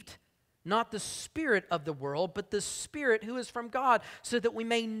received not the spirit of the world, but the Spirit who is from God, so that we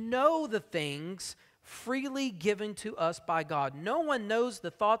may know the things freely given to us by God. No one knows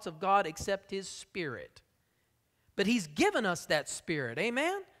the thoughts of God except His Spirit. But He's given us that Spirit.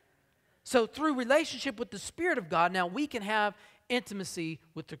 Amen? So through relationship with the Spirit of God, now we can have intimacy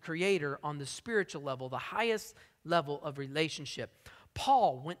with the Creator on the spiritual level, the highest level of relationship.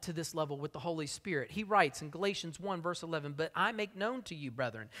 Paul went to this level with the Holy Spirit. He writes in Galatians 1, verse 11, "But I make known to you,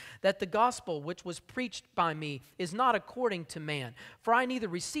 brethren, that the gospel which was preached by me is not according to man. For I neither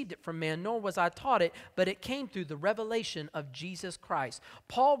received it from man, nor was I taught it, but it came through the revelation of Jesus Christ."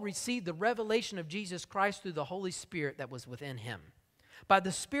 Paul received the revelation of Jesus Christ through the Holy Spirit that was within him. By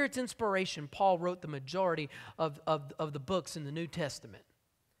the Spirit's inspiration, Paul wrote the majority of the books in the New Testament.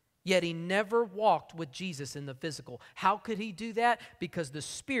 Yet he never walked with Jesus in the physical. How could he do that? Because the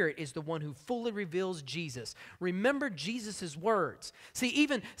Spirit is the one who fully reveals Jesus. Remember Jesus' words. See,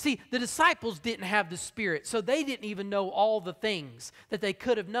 the disciples didn't have the Spirit, so they didn't even know all the things that they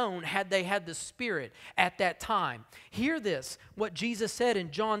could have known had they had the Spirit at that time. Hear this, what Jesus said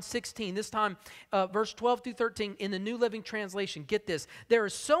in John 16, this time verse 12 through 13 in the New Living Translation. Get this. "There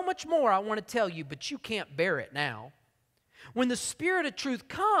is so much more I want to tell you, but you can't bear it now. When the Spirit of truth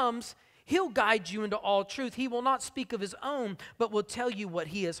comes, He'll guide you into all truth. He will not speak of His own, but will tell you what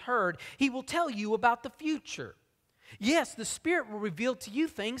He has heard. He will tell you about the future. Yes, the Spirit will reveal to you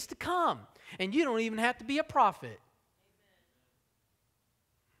things to come, and you don't even have to be a prophet."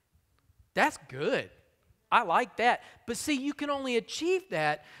 That's good. I like that. But see, you can only achieve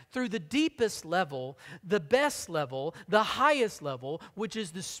that through the deepest level, the best level, the highest level, which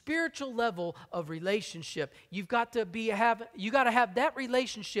is the spiritual level of relationship. You've got to have that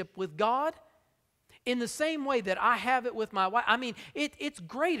relationship with God in the same way that I have it with my wife. I mean, it's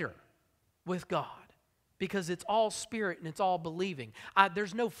greater with God because it's all spirit and it's all believing.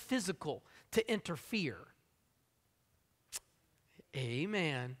 There's no physical to interfere.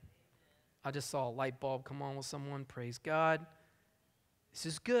 Amen. I just saw a light bulb come on with someone. Praise God. This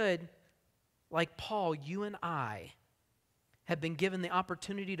is good. Like Paul, you and I have been given the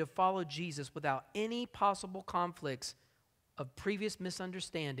opportunity to follow Jesus without any possible conflicts of previous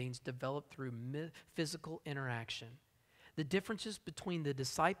misunderstandings developed through physical interaction. the differences between the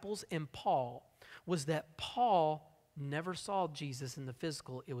disciples and Paul was that Paul never saw Jesus in the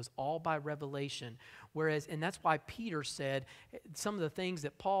physical. It was all by revelation. Whereas, and that's why Peter said some of the things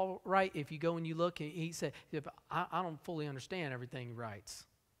that Paul write, if you go and you look, he said, I don't fully understand everything he writes.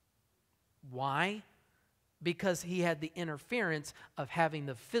 Why? Because he had the interference of having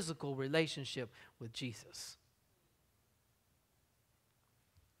the physical relationship with Jesus.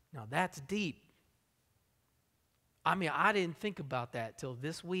 Now that's deep. I mean, I didn't think about that till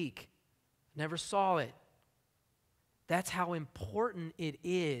this week. Never saw it. That's how important it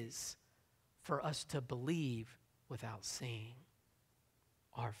is for us to believe without seeing.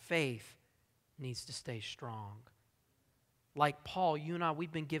 Our faith needs to stay strong. Like Paul, you and I,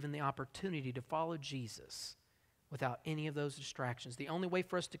 we've been given the opportunity to follow Jesus without any of those distractions. The only way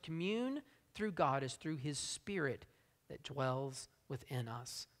for us to commune through God is through His Spirit that dwells within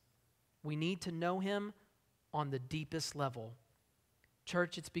us. We need to know Him on the deepest level.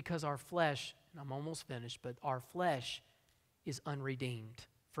 Church, it's because our flesh, and I'm almost finished, but our flesh is unredeemed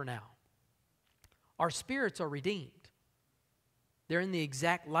for now. Our spirits are redeemed. They're in the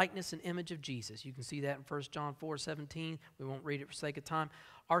exact likeness and image of Jesus. You can see that in 1 John 4:17. We won't read it for sake of time.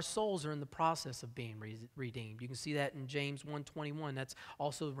 Our souls are in the process of being redeemed. You can see that in James 1:21. That's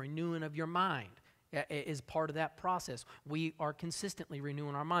also the renewing of your mind is part of that process. We are consistently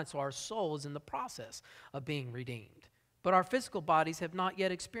renewing our mind, so our soul is in the process of being redeemed. But our physical bodies have not yet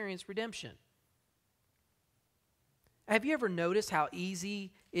experienced redemption. Have you ever noticed how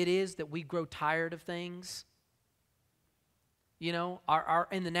easy it is that we grow tired of things? You know, our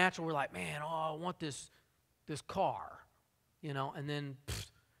in the natural, we're like, man, I want this car, you know, and then a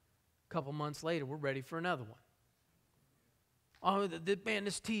couple months later, we're ready for another one. Oh, man,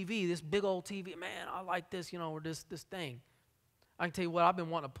 this TV, this big old TV, man, I like this, you know, or this thing. I can tell you what, I've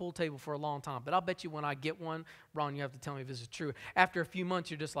been wanting a pool table for a long time, but I'll bet you when I get one, Ron, you have to tell me if this is true. After a few months,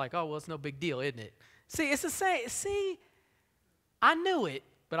 you're just like, oh, well, it's no big deal, isn't it? See, it's the same. See, I knew it,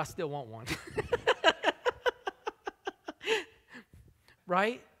 but I still want one.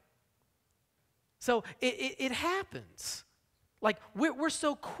 Right? So it happens. Like, we're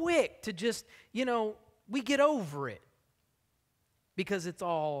so quick to just, you know, we get over it. Because it's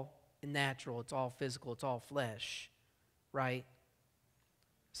all natural, it's all physical, it's all flesh, right?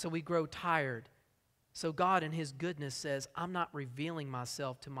 So we grow tired. So God in His goodness says, I'm not revealing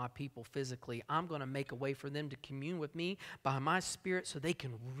myself to my people physically. I'm going to make a way for them to commune with me by my Spirit so they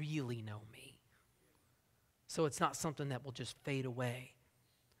can really know me. So it's not something that will just fade away.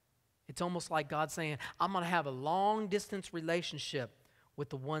 It's almost like God saying, I'm going to have a long distance relationship with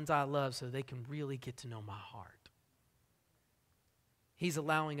the ones I love so they can really get to know my heart. He's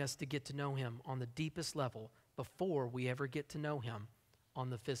allowing us to get to know Him on the deepest level before we ever get to know Him on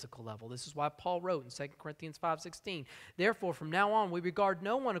the physical level. This is why Paul wrote in 2 Corinthians 5:16, therefore from now on we regard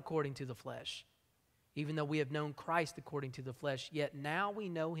no one according to the flesh. Even though we have known Christ according to the flesh, yet now we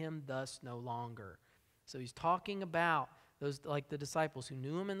know Him thus no longer. So he's talking about those like the disciples who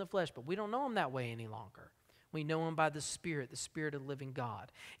knew Him in the flesh, but we don't know Him that way any longer. We know Him by the Spirit of the living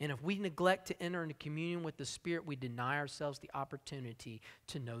God. And if we neglect to enter into communion with the Spirit, we deny ourselves the opportunity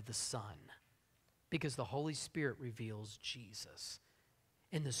to know the Son. Because the Holy Spirit reveals Jesus.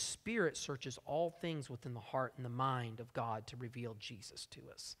 And the Spirit searches all things within the heart and the mind of God to reveal Jesus to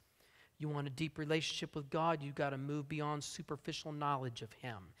us. You want a deep relationship with God, you've got to move beyond superficial knowledge of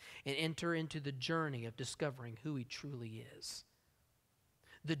Him and enter into the journey of discovering who He truly is.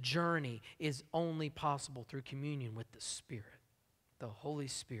 The journey is only possible through communion with the Spirit, the Holy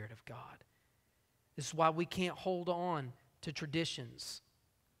Spirit of God. This is why we can't hold on to traditions,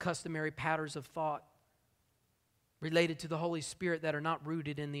 customary patterns of thought related to the Holy Spirit that are not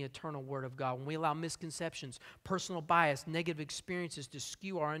rooted in the eternal Word of God. When we allow misconceptions, personal bias, negative experiences to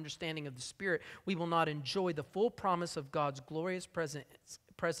skew our understanding of the Spirit, we will not enjoy the full promise of God's glorious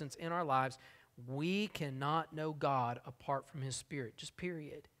presence in our lives. We cannot know God apart from His Spirit, just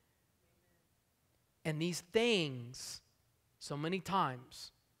period. And these things, so many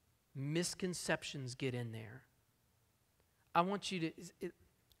times, misconceptions get in there. I want you to,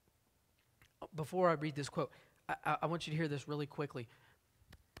 before I read this quote, I want you to hear this really quickly.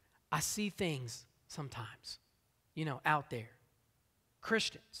 I see things sometimes, you know, out there,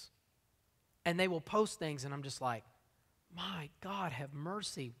 Christians, and they will post things, and I'm just like, my God, have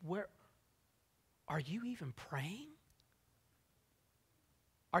mercy. Where are you even praying?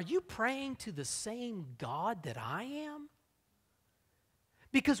 Are you praying to the same God that I am?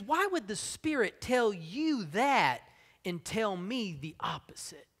 Because why would the Spirit tell you that and tell me the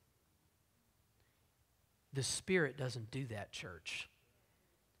opposite? The Spirit doesn't do that, church.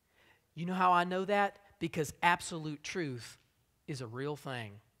 You know how I know that? Because absolute truth is a real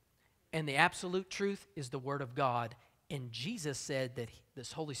thing. And the absolute truth is the Word of God. And Jesus said that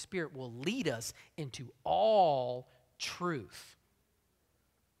this Holy Spirit will lead us into all truth.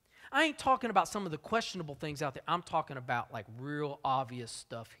 I ain't talking about some of the questionable things out there. I'm talking about like real obvious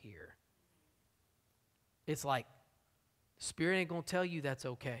stuff here. It's like, the Spirit ain't going to tell you that's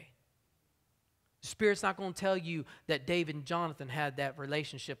okay. The Spirit's not going to tell you that David and Jonathan had that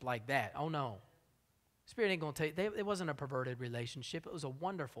relationship like that. Oh, no. The Spirit ain't going to tell you. It wasn't a perverted relationship. It was a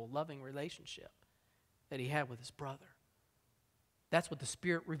wonderful, loving relationship that he had with his brother. That's what the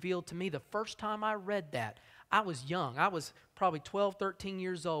Spirit revealed to me. The first time I read that, I was young. I was probably 12, 13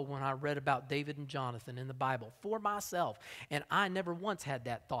 years old when I read about David and Jonathan in the Bible for myself. And I never once had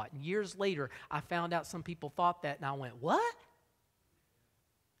that thought. And years later, I found out some people thought that, and I went, what?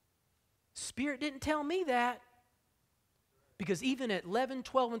 Spirit didn't tell me that. Because even at 11,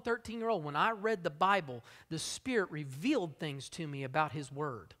 12, and 13-year-old, when I read the Bible, the Spirit revealed things to me about His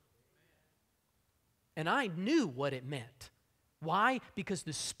Word. And I knew what it meant. Why? Because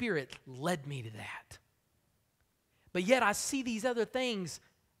the Spirit led me to that. But yet I see these other things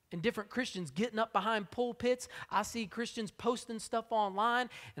and different Christians getting up behind pulpits. I see Christians posting stuff online,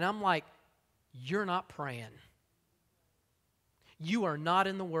 and I'm like, you're not praying. You are not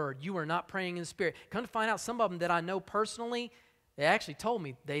in the Word. You are not praying in the Spirit. Come to find out, some of them that I know personally, they actually told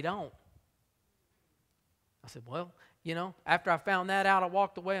me they don't. I said, well, you know, after I found that out, I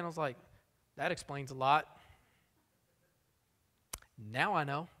walked away, and I was like, that explains a lot. Now I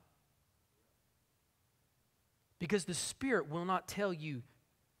know. Because the Spirit will not tell you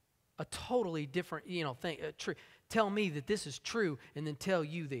a totally different, thing. Tell me that this is true and then tell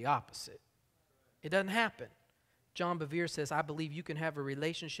you the opposite. It doesn't happen. John Bevere says, I believe you can have a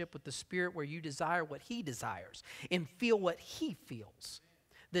relationship with the Spirit where you desire what He desires and feel what He feels.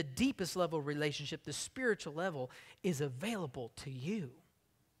 The deepest level of relationship, the spiritual level, is available to you.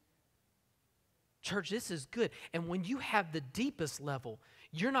 Church, this is good. And when you have the deepest level,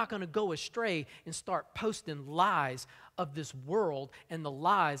 you're not going to go astray and start posting lies of this world and the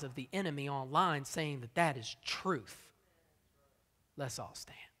lies of the enemy online saying that that is truth. Let's all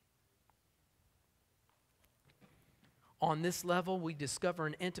stand. On this level, we discover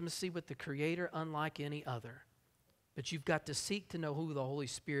an intimacy with the Creator unlike any other. But you've got to seek to know who the Holy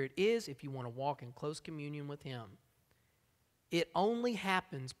Spirit is if you want to walk in close communion with Him. It only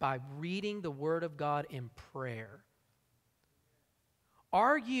happens by reading the Word of God in prayer.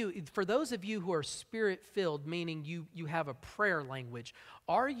 Are you, for those of you who are Spirit-filled, meaning you have a prayer language,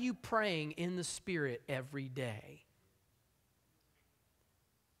 are you praying in the Spirit every day?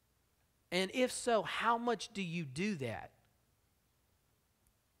 And if so, how much do you do that?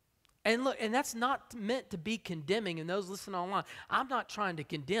 And look, and that's not meant to be condemning, and those listening online, I'm not trying to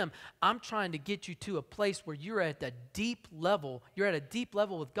condemn. I'm trying to get you to a place where you're at a deep level. You're at a deep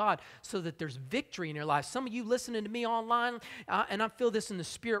level with God so that there's victory in your life. Some of you listening to me online, and I feel this in the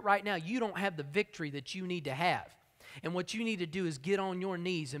Spirit right now, you don't have the victory that you need to have. And what you need to do is get on your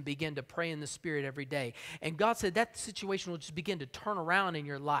knees and begin to pray in the Spirit every day. And God said that situation will just begin to turn around in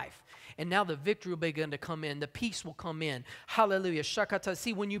your life. And now the victory will begin to come in. The peace will come in. Hallelujah. Shakata.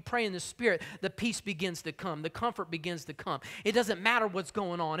 See, when you pray in the Spirit, the peace begins to come. The comfort begins to come. It doesn't matter what's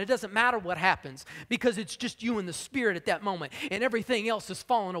going on. It doesn't matter what happens because it's just you and the Spirit at that moment. And everything else is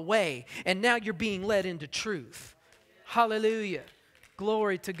falling away. And now you're being led into truth. Hallelujah.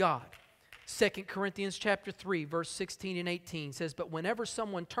 Glory to God. 2 Corinthians chapter 3, verse 16 and 18 says, but whenever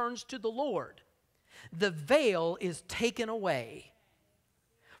someone turns to the Lord, the veil is taken away.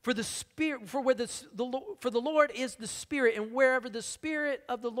 For the Lord is the Spirit, and wherever the Spirit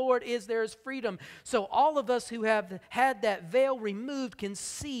of the Lord is, there is freedom. So all of us who have had that veil removed can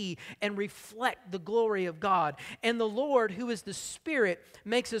see and reflect the glory of God. And the Lord, who is the Spirit,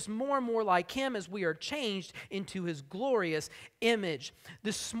 makes us more and more like Him as we are changed into His glorious image.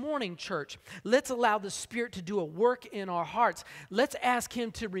 This morning, church, let's allow the Spirit to do a work in our hearts. Let's ask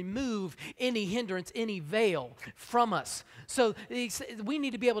Him to remove any hindrance, any veil from us. So we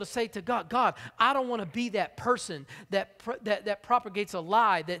need to be able to say to God, God, I don't want to be that person that propagates a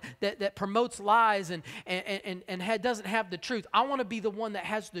lie, that promotes lies and doesn't have the truth. I want to be the one that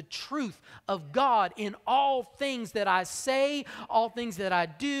has the truth of God in all things that I say, all things that I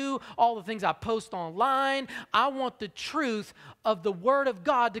do, all the things I post online. I want the truth of the Word of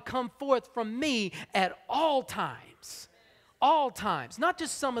God to come forth from me at all times. All times, not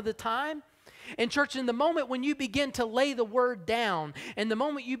just some of the time. And church, in the moment when you begin to lay the word down, and the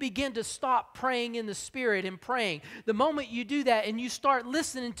moment you begin to stop praying in the Spirit and praying, the moment you do that and you start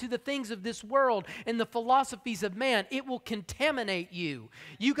listening to the things of this world and the philosophies of man, it will contaminate you.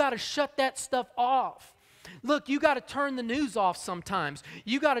 You got to shut that stuff off. Look, you got to turn the news off sometimes.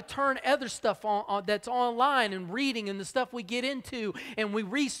 You got to turn other stuff on that's online and reading and the stuff we get into and we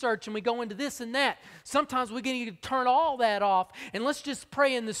research and we go into this and that. Sometimes we need to turn all that off and let's just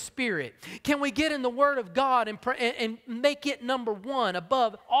pray in the Spirit. Can we get in the Word of God and pray, and make it number one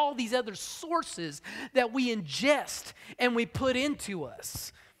above all these other sources that we ingest and we put into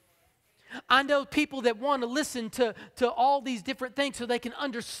us? I know people that want to listen to all these different things so they can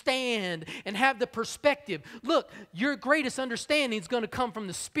understand and have the perspective. Look, your greatest understanding is going to come from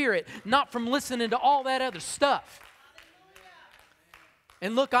the Spirit, not from listening to all that other stuff.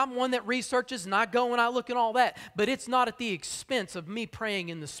 And look, I'm one that researches and I go and I look at all that, but it's not at the expense of me praying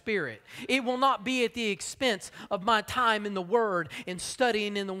in the Spirit. It will not be at the expense of my time in the Word and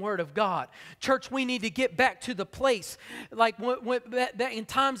studying in the Word of God. Church, we need to get back to the place like that in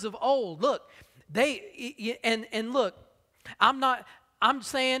times of old. Look, look, I'm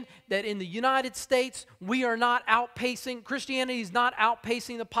saying that in the United States, we are not outpacing, Christianity is not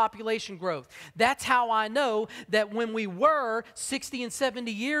outpacing the population growth. That's how I know that when we were 60 and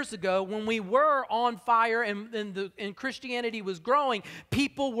 70 years ago, when we were on fire and Christianity was growing,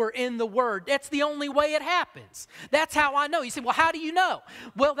 people were in the Word. That's the only way it happens. That's how I know. You say, well, how do you know?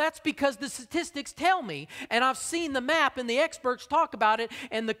 Well, that's because the statistics tell me, and I've seen the map and the experts talk about it,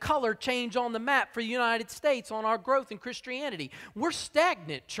 and the color change on the map for the United States on our growth in Christianity. We're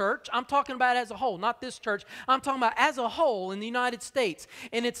stagnant, church. I'm talking about as a whole, not this church. I'm talking about as a whole in the United States.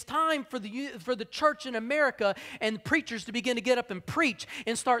 And it's time for the church in America and preachers to begin to get up and preach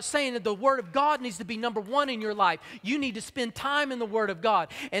and start saying that the Word of God needs to be number one in your life. You need to spend time in the Word of God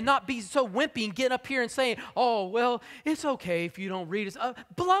and not be so wimpy and get up here and saying, oh, well, it's okay if you don't read it.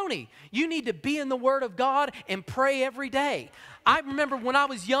 Baloney. You need to be in the Word of God and pray every day. I remember when I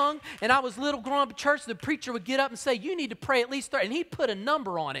was young and I was little growing up in church, the preacher would get up and say, you need to pray at least 30, and he'd put a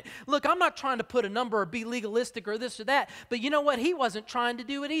number on it. Look, I'm not trying to put a number or be legalistic or this or that, but you know what? He wasn't trying to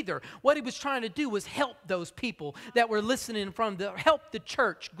do it either. What he was trying to do was help those people that were listening help the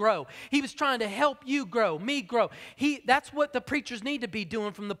church grow. He was trying to help you grow, me grow. That's what the preachers need to be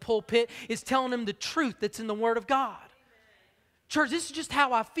doing from the pulpit, is telling them the truth that's in the Word of God. Church, this is just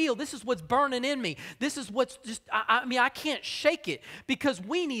how I feel. This is what's burning in me. This is what's just, I can't shake it, because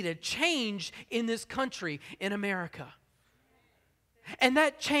we need a change in this country, in America. And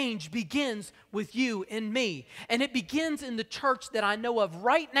that change begins with you and me. And it begins in the church that I know of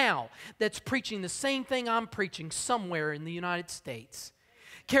right now that's preaching the same thing I'm preaching somewhere in the United States.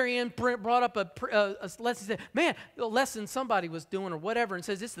 Carrie Ann brought up a lesson, said, man, a lesson somebody was doing or whatever, and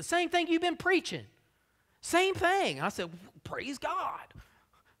says, it's the same thing you've been preaching. Same thing. I said, praise God.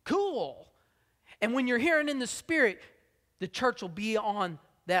 Cool. And when you're hearing in the Spirit, the church will be on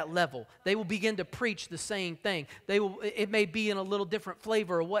that level. They will begin to preach the same thing. It may be in a little different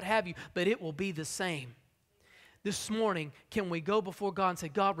flavor or what have you, but it will be the same. This morning, can we go before God and say,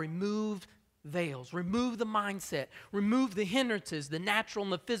 God, remove veils, remove the mindset, remove the hindrances, the natural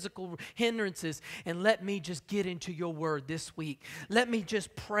and the physical hindrances, and let me just get into your Word this week. Let me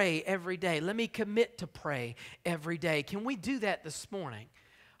just pray every day. Let me commit to pray every day. Can we do that this morning?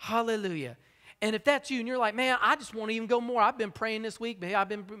 Hallelujah. And if that's you and you're like, man, I just want to even go more. I've been praying this week.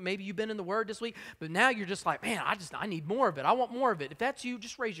 Maybe you've been in the Word this week, but now you're just like, man, I need more of it. I want more of it. If that's you,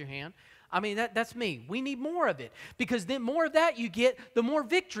 just raise your hand. I mean, that's me. We need more of it, because the more of that you get, the more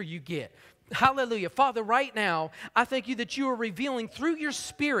victory you get. Hallelujah. Father, right now, I thank you that you are revealing through your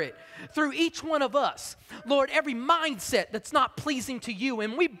Spirit, through each one of us, Lord, every mindset that's not pleasing to you,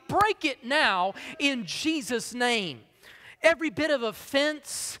 and we break it now in Jesus' name. Every bit of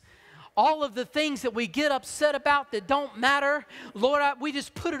offense, all of the things that we get upset about that don't matter, Lord, we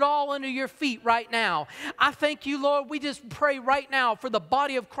just put it all under your feet right now. I thank you, Lord. We just pray right now for the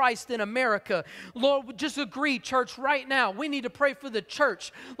body of Christ in America. Lord, just agree, church, right now. We need to pray for the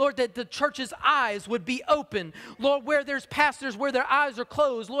church, Lord, that the church's eyes would be open. Lord, where there's pastors where their eyes are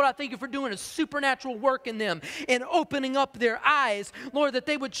closed, Lord, I thank you for doing a supernatural work in them and opening up their eyes, Lord, that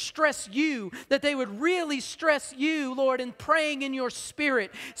they would stress you, that they would really stress you, Lord, in praying in your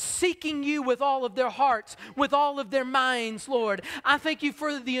Spirit, seeking seeking you with all of their hearts, with all of their minds, Lord. I thank you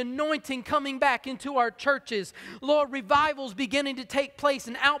for the anointing coming back into our churches. Lord, revivals beginning to take place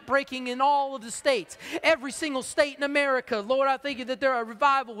and outbreaking in all of the states, every single state in America. Lord, I thank you that a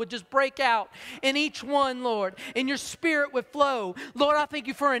revival would just break out in each one, Lord, and your spirit would flow. Lord, I thank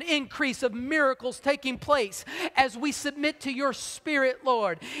you for an increase of miracles taking place as we submit to your spirit,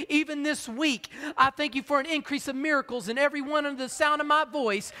 Lord. Even this week, I thank you for an increase of miracles in every one under the sound of my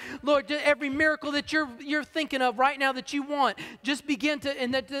voice. Lord, every miracle that you're thinking of right now that you want, just begin to,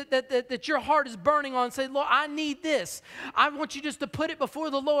 and that your heart is burning on, say, Lord, I need this. I want you just to put it before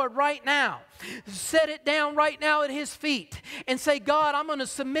the Lord right now. Set it down right now at his feet and say, God, I'm going to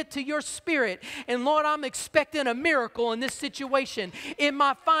submit to your spirit. And Lord, I'm expecting a miracle in this situation, in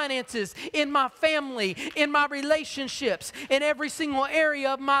my finances, in my family, in my relationships, in every single area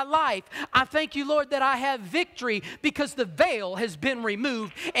of my life. I thank you, Lord, that I have victory because the veil has been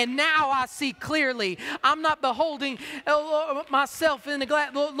removed and now I see clearly. I'm not beholding myself in the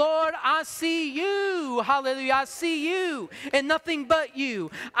glass. Lord, I see you. Hallelujah. I see you and nothing but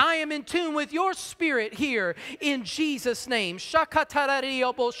you. I am in tune with your spirit here in Jesus' name.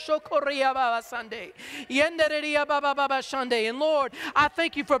 And Lord, I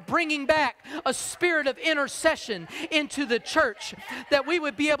thank you for bringing back a spirit of intercession into the church, that we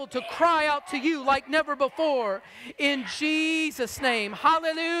would be able to cry out to you like never before in Jesus' name.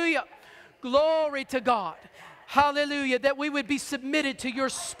 Hallelujah. Glory to God. Hallelujah. That we would be submitted to your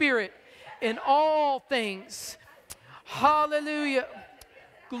spirit in all things. Hallelujah.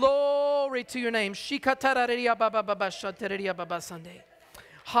 Glory to your name. Hallelujah.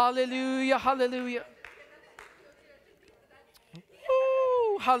 Hallelujah.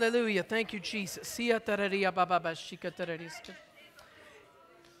 Ooh, hallelujah. Thank you, Jesus.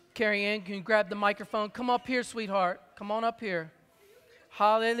 Carrie Ann, can you grab the microphone? Come up here, sweetheart. Come on up here.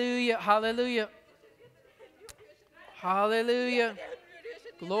 Hallelujah. Hallelujah. Hallelujah.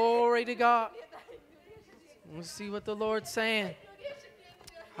 Glory to God. Let's see what the Lord's saying.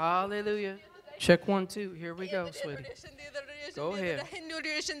 Hallelujah. Check 1, 2. Here we go, sweetie. Go ahead.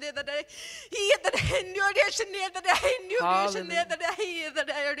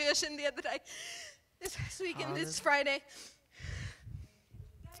 This weekend, this Friday.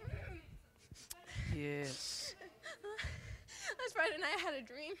 Yes. Last Friday night, I had a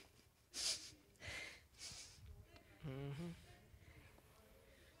dream. Mm-hmm.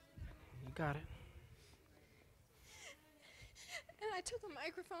 You got it. And I took a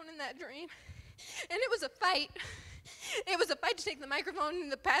microphone in that dream, and it was a fight. It was a fight to take the microphone,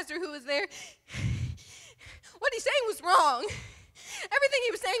 and the pastor who was there, what he's saying was wrong. Everything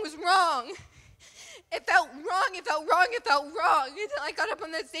he was saying was wrong. It felt wrong, it felt wrong, it felt wrong. Until I got up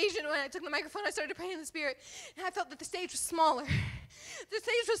on that stage, and when I took the microphone, I started praying in the Spirit, and I felt that the stage was smaller. The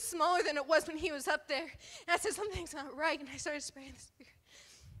stage was smaller than it was when he was up there. And I said, something's not right, and I started to pray in the Spirit.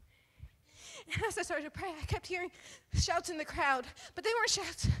 And as I started to pray, I kept hearing shouts in the crowd, but they weren't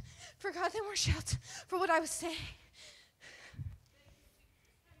shouts for God, they weren't shouts for what I was saying.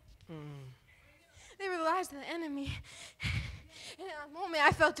 They were the lies of the enemy. And in that moment,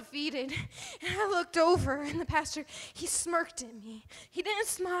 I felt defeated. And I looked over, and the pastor, he smirked at me. He didn't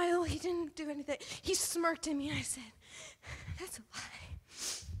smile. He didn't do anything. He smirked at me, and I said, that's a lie.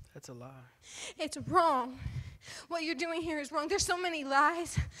 That's a lie. It's wrong. What you're doing here is wrong. There's so many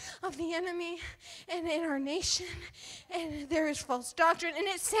lies of the enemy and in our nation, and there is false doctrine, and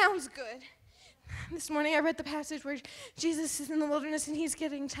it sounds good. This morning, I read the passage where Jesus is in the wilderness, and he's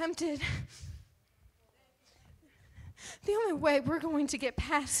getting tempted. The only way we're going to get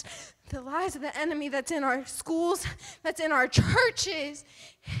past the lies of the enemy that's in our schools, that's in our churches,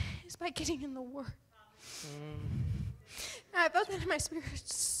 is by getting in the Word. I felt that in my spirit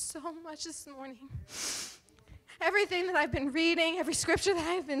so much this morning. Everything that I've been reading, every scripture that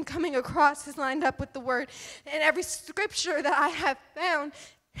I've been coming across is lined up with the Word. And every scripture that I have found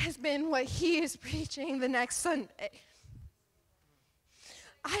has been what he is preaching the next Sunday.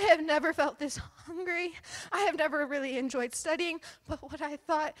 I have never felt this hungry. I have never really enjoyed studying, but what I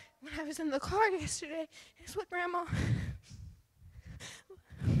thought when I was in the car yesterday is what Grandma, what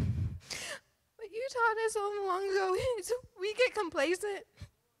you taught us so long ago is we get complacent.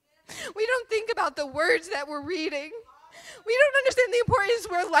 We don't think about the words that we're reading. We don't understand the importance.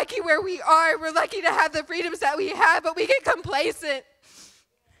 We're lucky where we are. We're lucky to have the freedoms that we have, but we get complacent.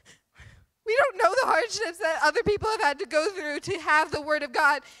 We don't know the hardships that other people have had to go through to have the Word of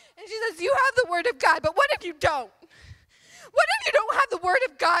God. And she says, you have the Word of God, but what if you don't? What if you don't have the Word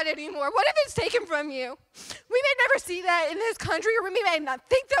of God anymore? What if it's taken from you? We may never see that in this country, or we may not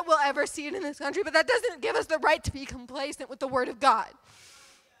think that we'll ever see it in this country, but that doesn't give us the right to be complacent with the Word of God.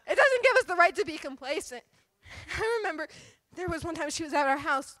 It doesn't give us the right to be complacent. I remember there was one time she was at our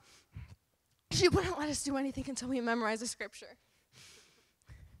house. She wouldn't let us do anything until we memorized the scripture.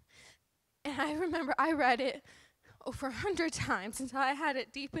 And I remember I read it over 100 times until I had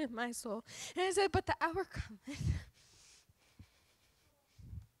it deep in my soul. And it said, but the hour cometh.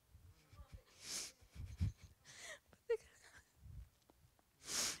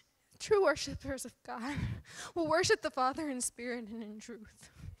 True worshipers of God will worship the Father in spirit and in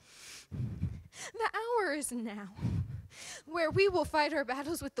truth. The hour is now where we will fight our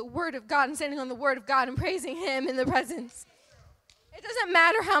battles with the Word of God and standing on the Word of God and praising Him in the presence. It doesn't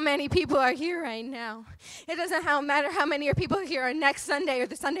matter how many people are here right now. It doesn't matter how many people are here on next Sunday or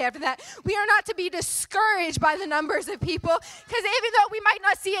the Sunday after that. We are not to be discouraged by the numbers of people, because even though we might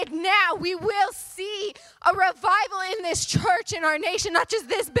not see it now, we will see a revival in this church, in our nation, not just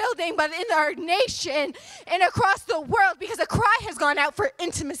this building, but in our nation and across the world, because a cry has gone out for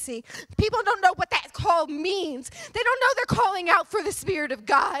intimacy. People don't know what that call means. They don't know they're calling out for the Spirit of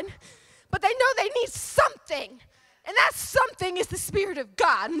God, but they know they need something. And that something is the Spirit of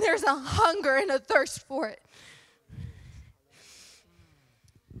God. And there's a hunger and a thirst for it.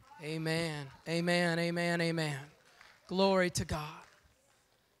 Amen. Amen. Amen. Amen. Glory to God.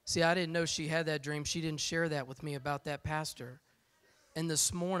 See, I didn't know she had that dream. She didn't share that with me about that pastor. And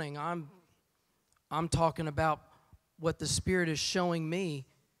this morning, I'm talking about what the Spirit is showing me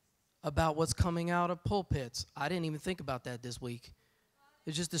about what's coming out of pulpits. I didn't even think about that this week.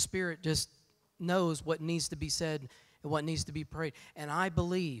 It's just the Spirit just knows what needs to be said and what needs to be prayed. And I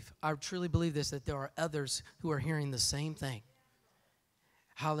truly believe this, that there are others who are hearing the same thing.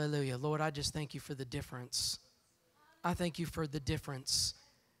 Hallelujah. Lord, I just thank you for the difference. I thank you for the difference,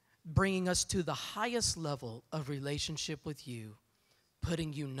 bringing us to the highest level of relationship with you,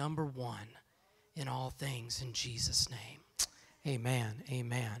 putting you number one in all things in Jesus' name. Amen,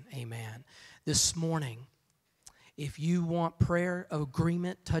 amen, amen. This morning, if you want prayer,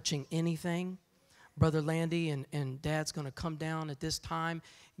 agreement, touching anything, Brother Landy and Dad's going to come down at this time.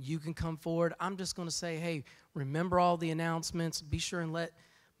 You can come forward. I'm just going to say, hey, remember all the announcements. Be sure and let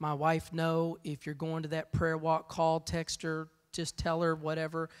my wife know if you're going to that prayer walk. Call, text her, just tell her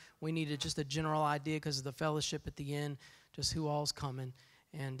whatever. We needed just a general idea because of the fellowship at the end, just who all's coming.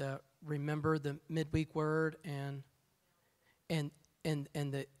 And remember the midweek word and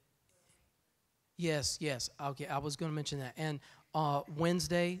the yes. Okay, I was going to mention that. And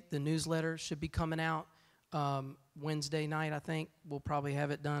Wednesday, the newsletter should be coming out Wednesday night, I think. We'll probably have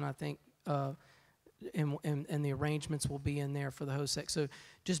it done, I think, and the arrangements will be in there for the host sex. So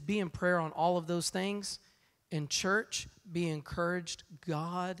just be in prayer on all of those things. In church, be encouraged.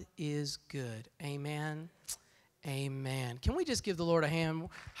 God is good. Amen. Amen. Can we just give the Lord a hand?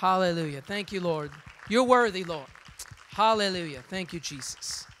 Hallelujah. Thank you, Lord. You're worthy, Lord. Hallelujah. Thank you,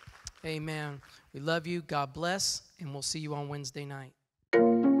 Jesus. Amen. We love you. God bless. And we'll see you on Wednesday night.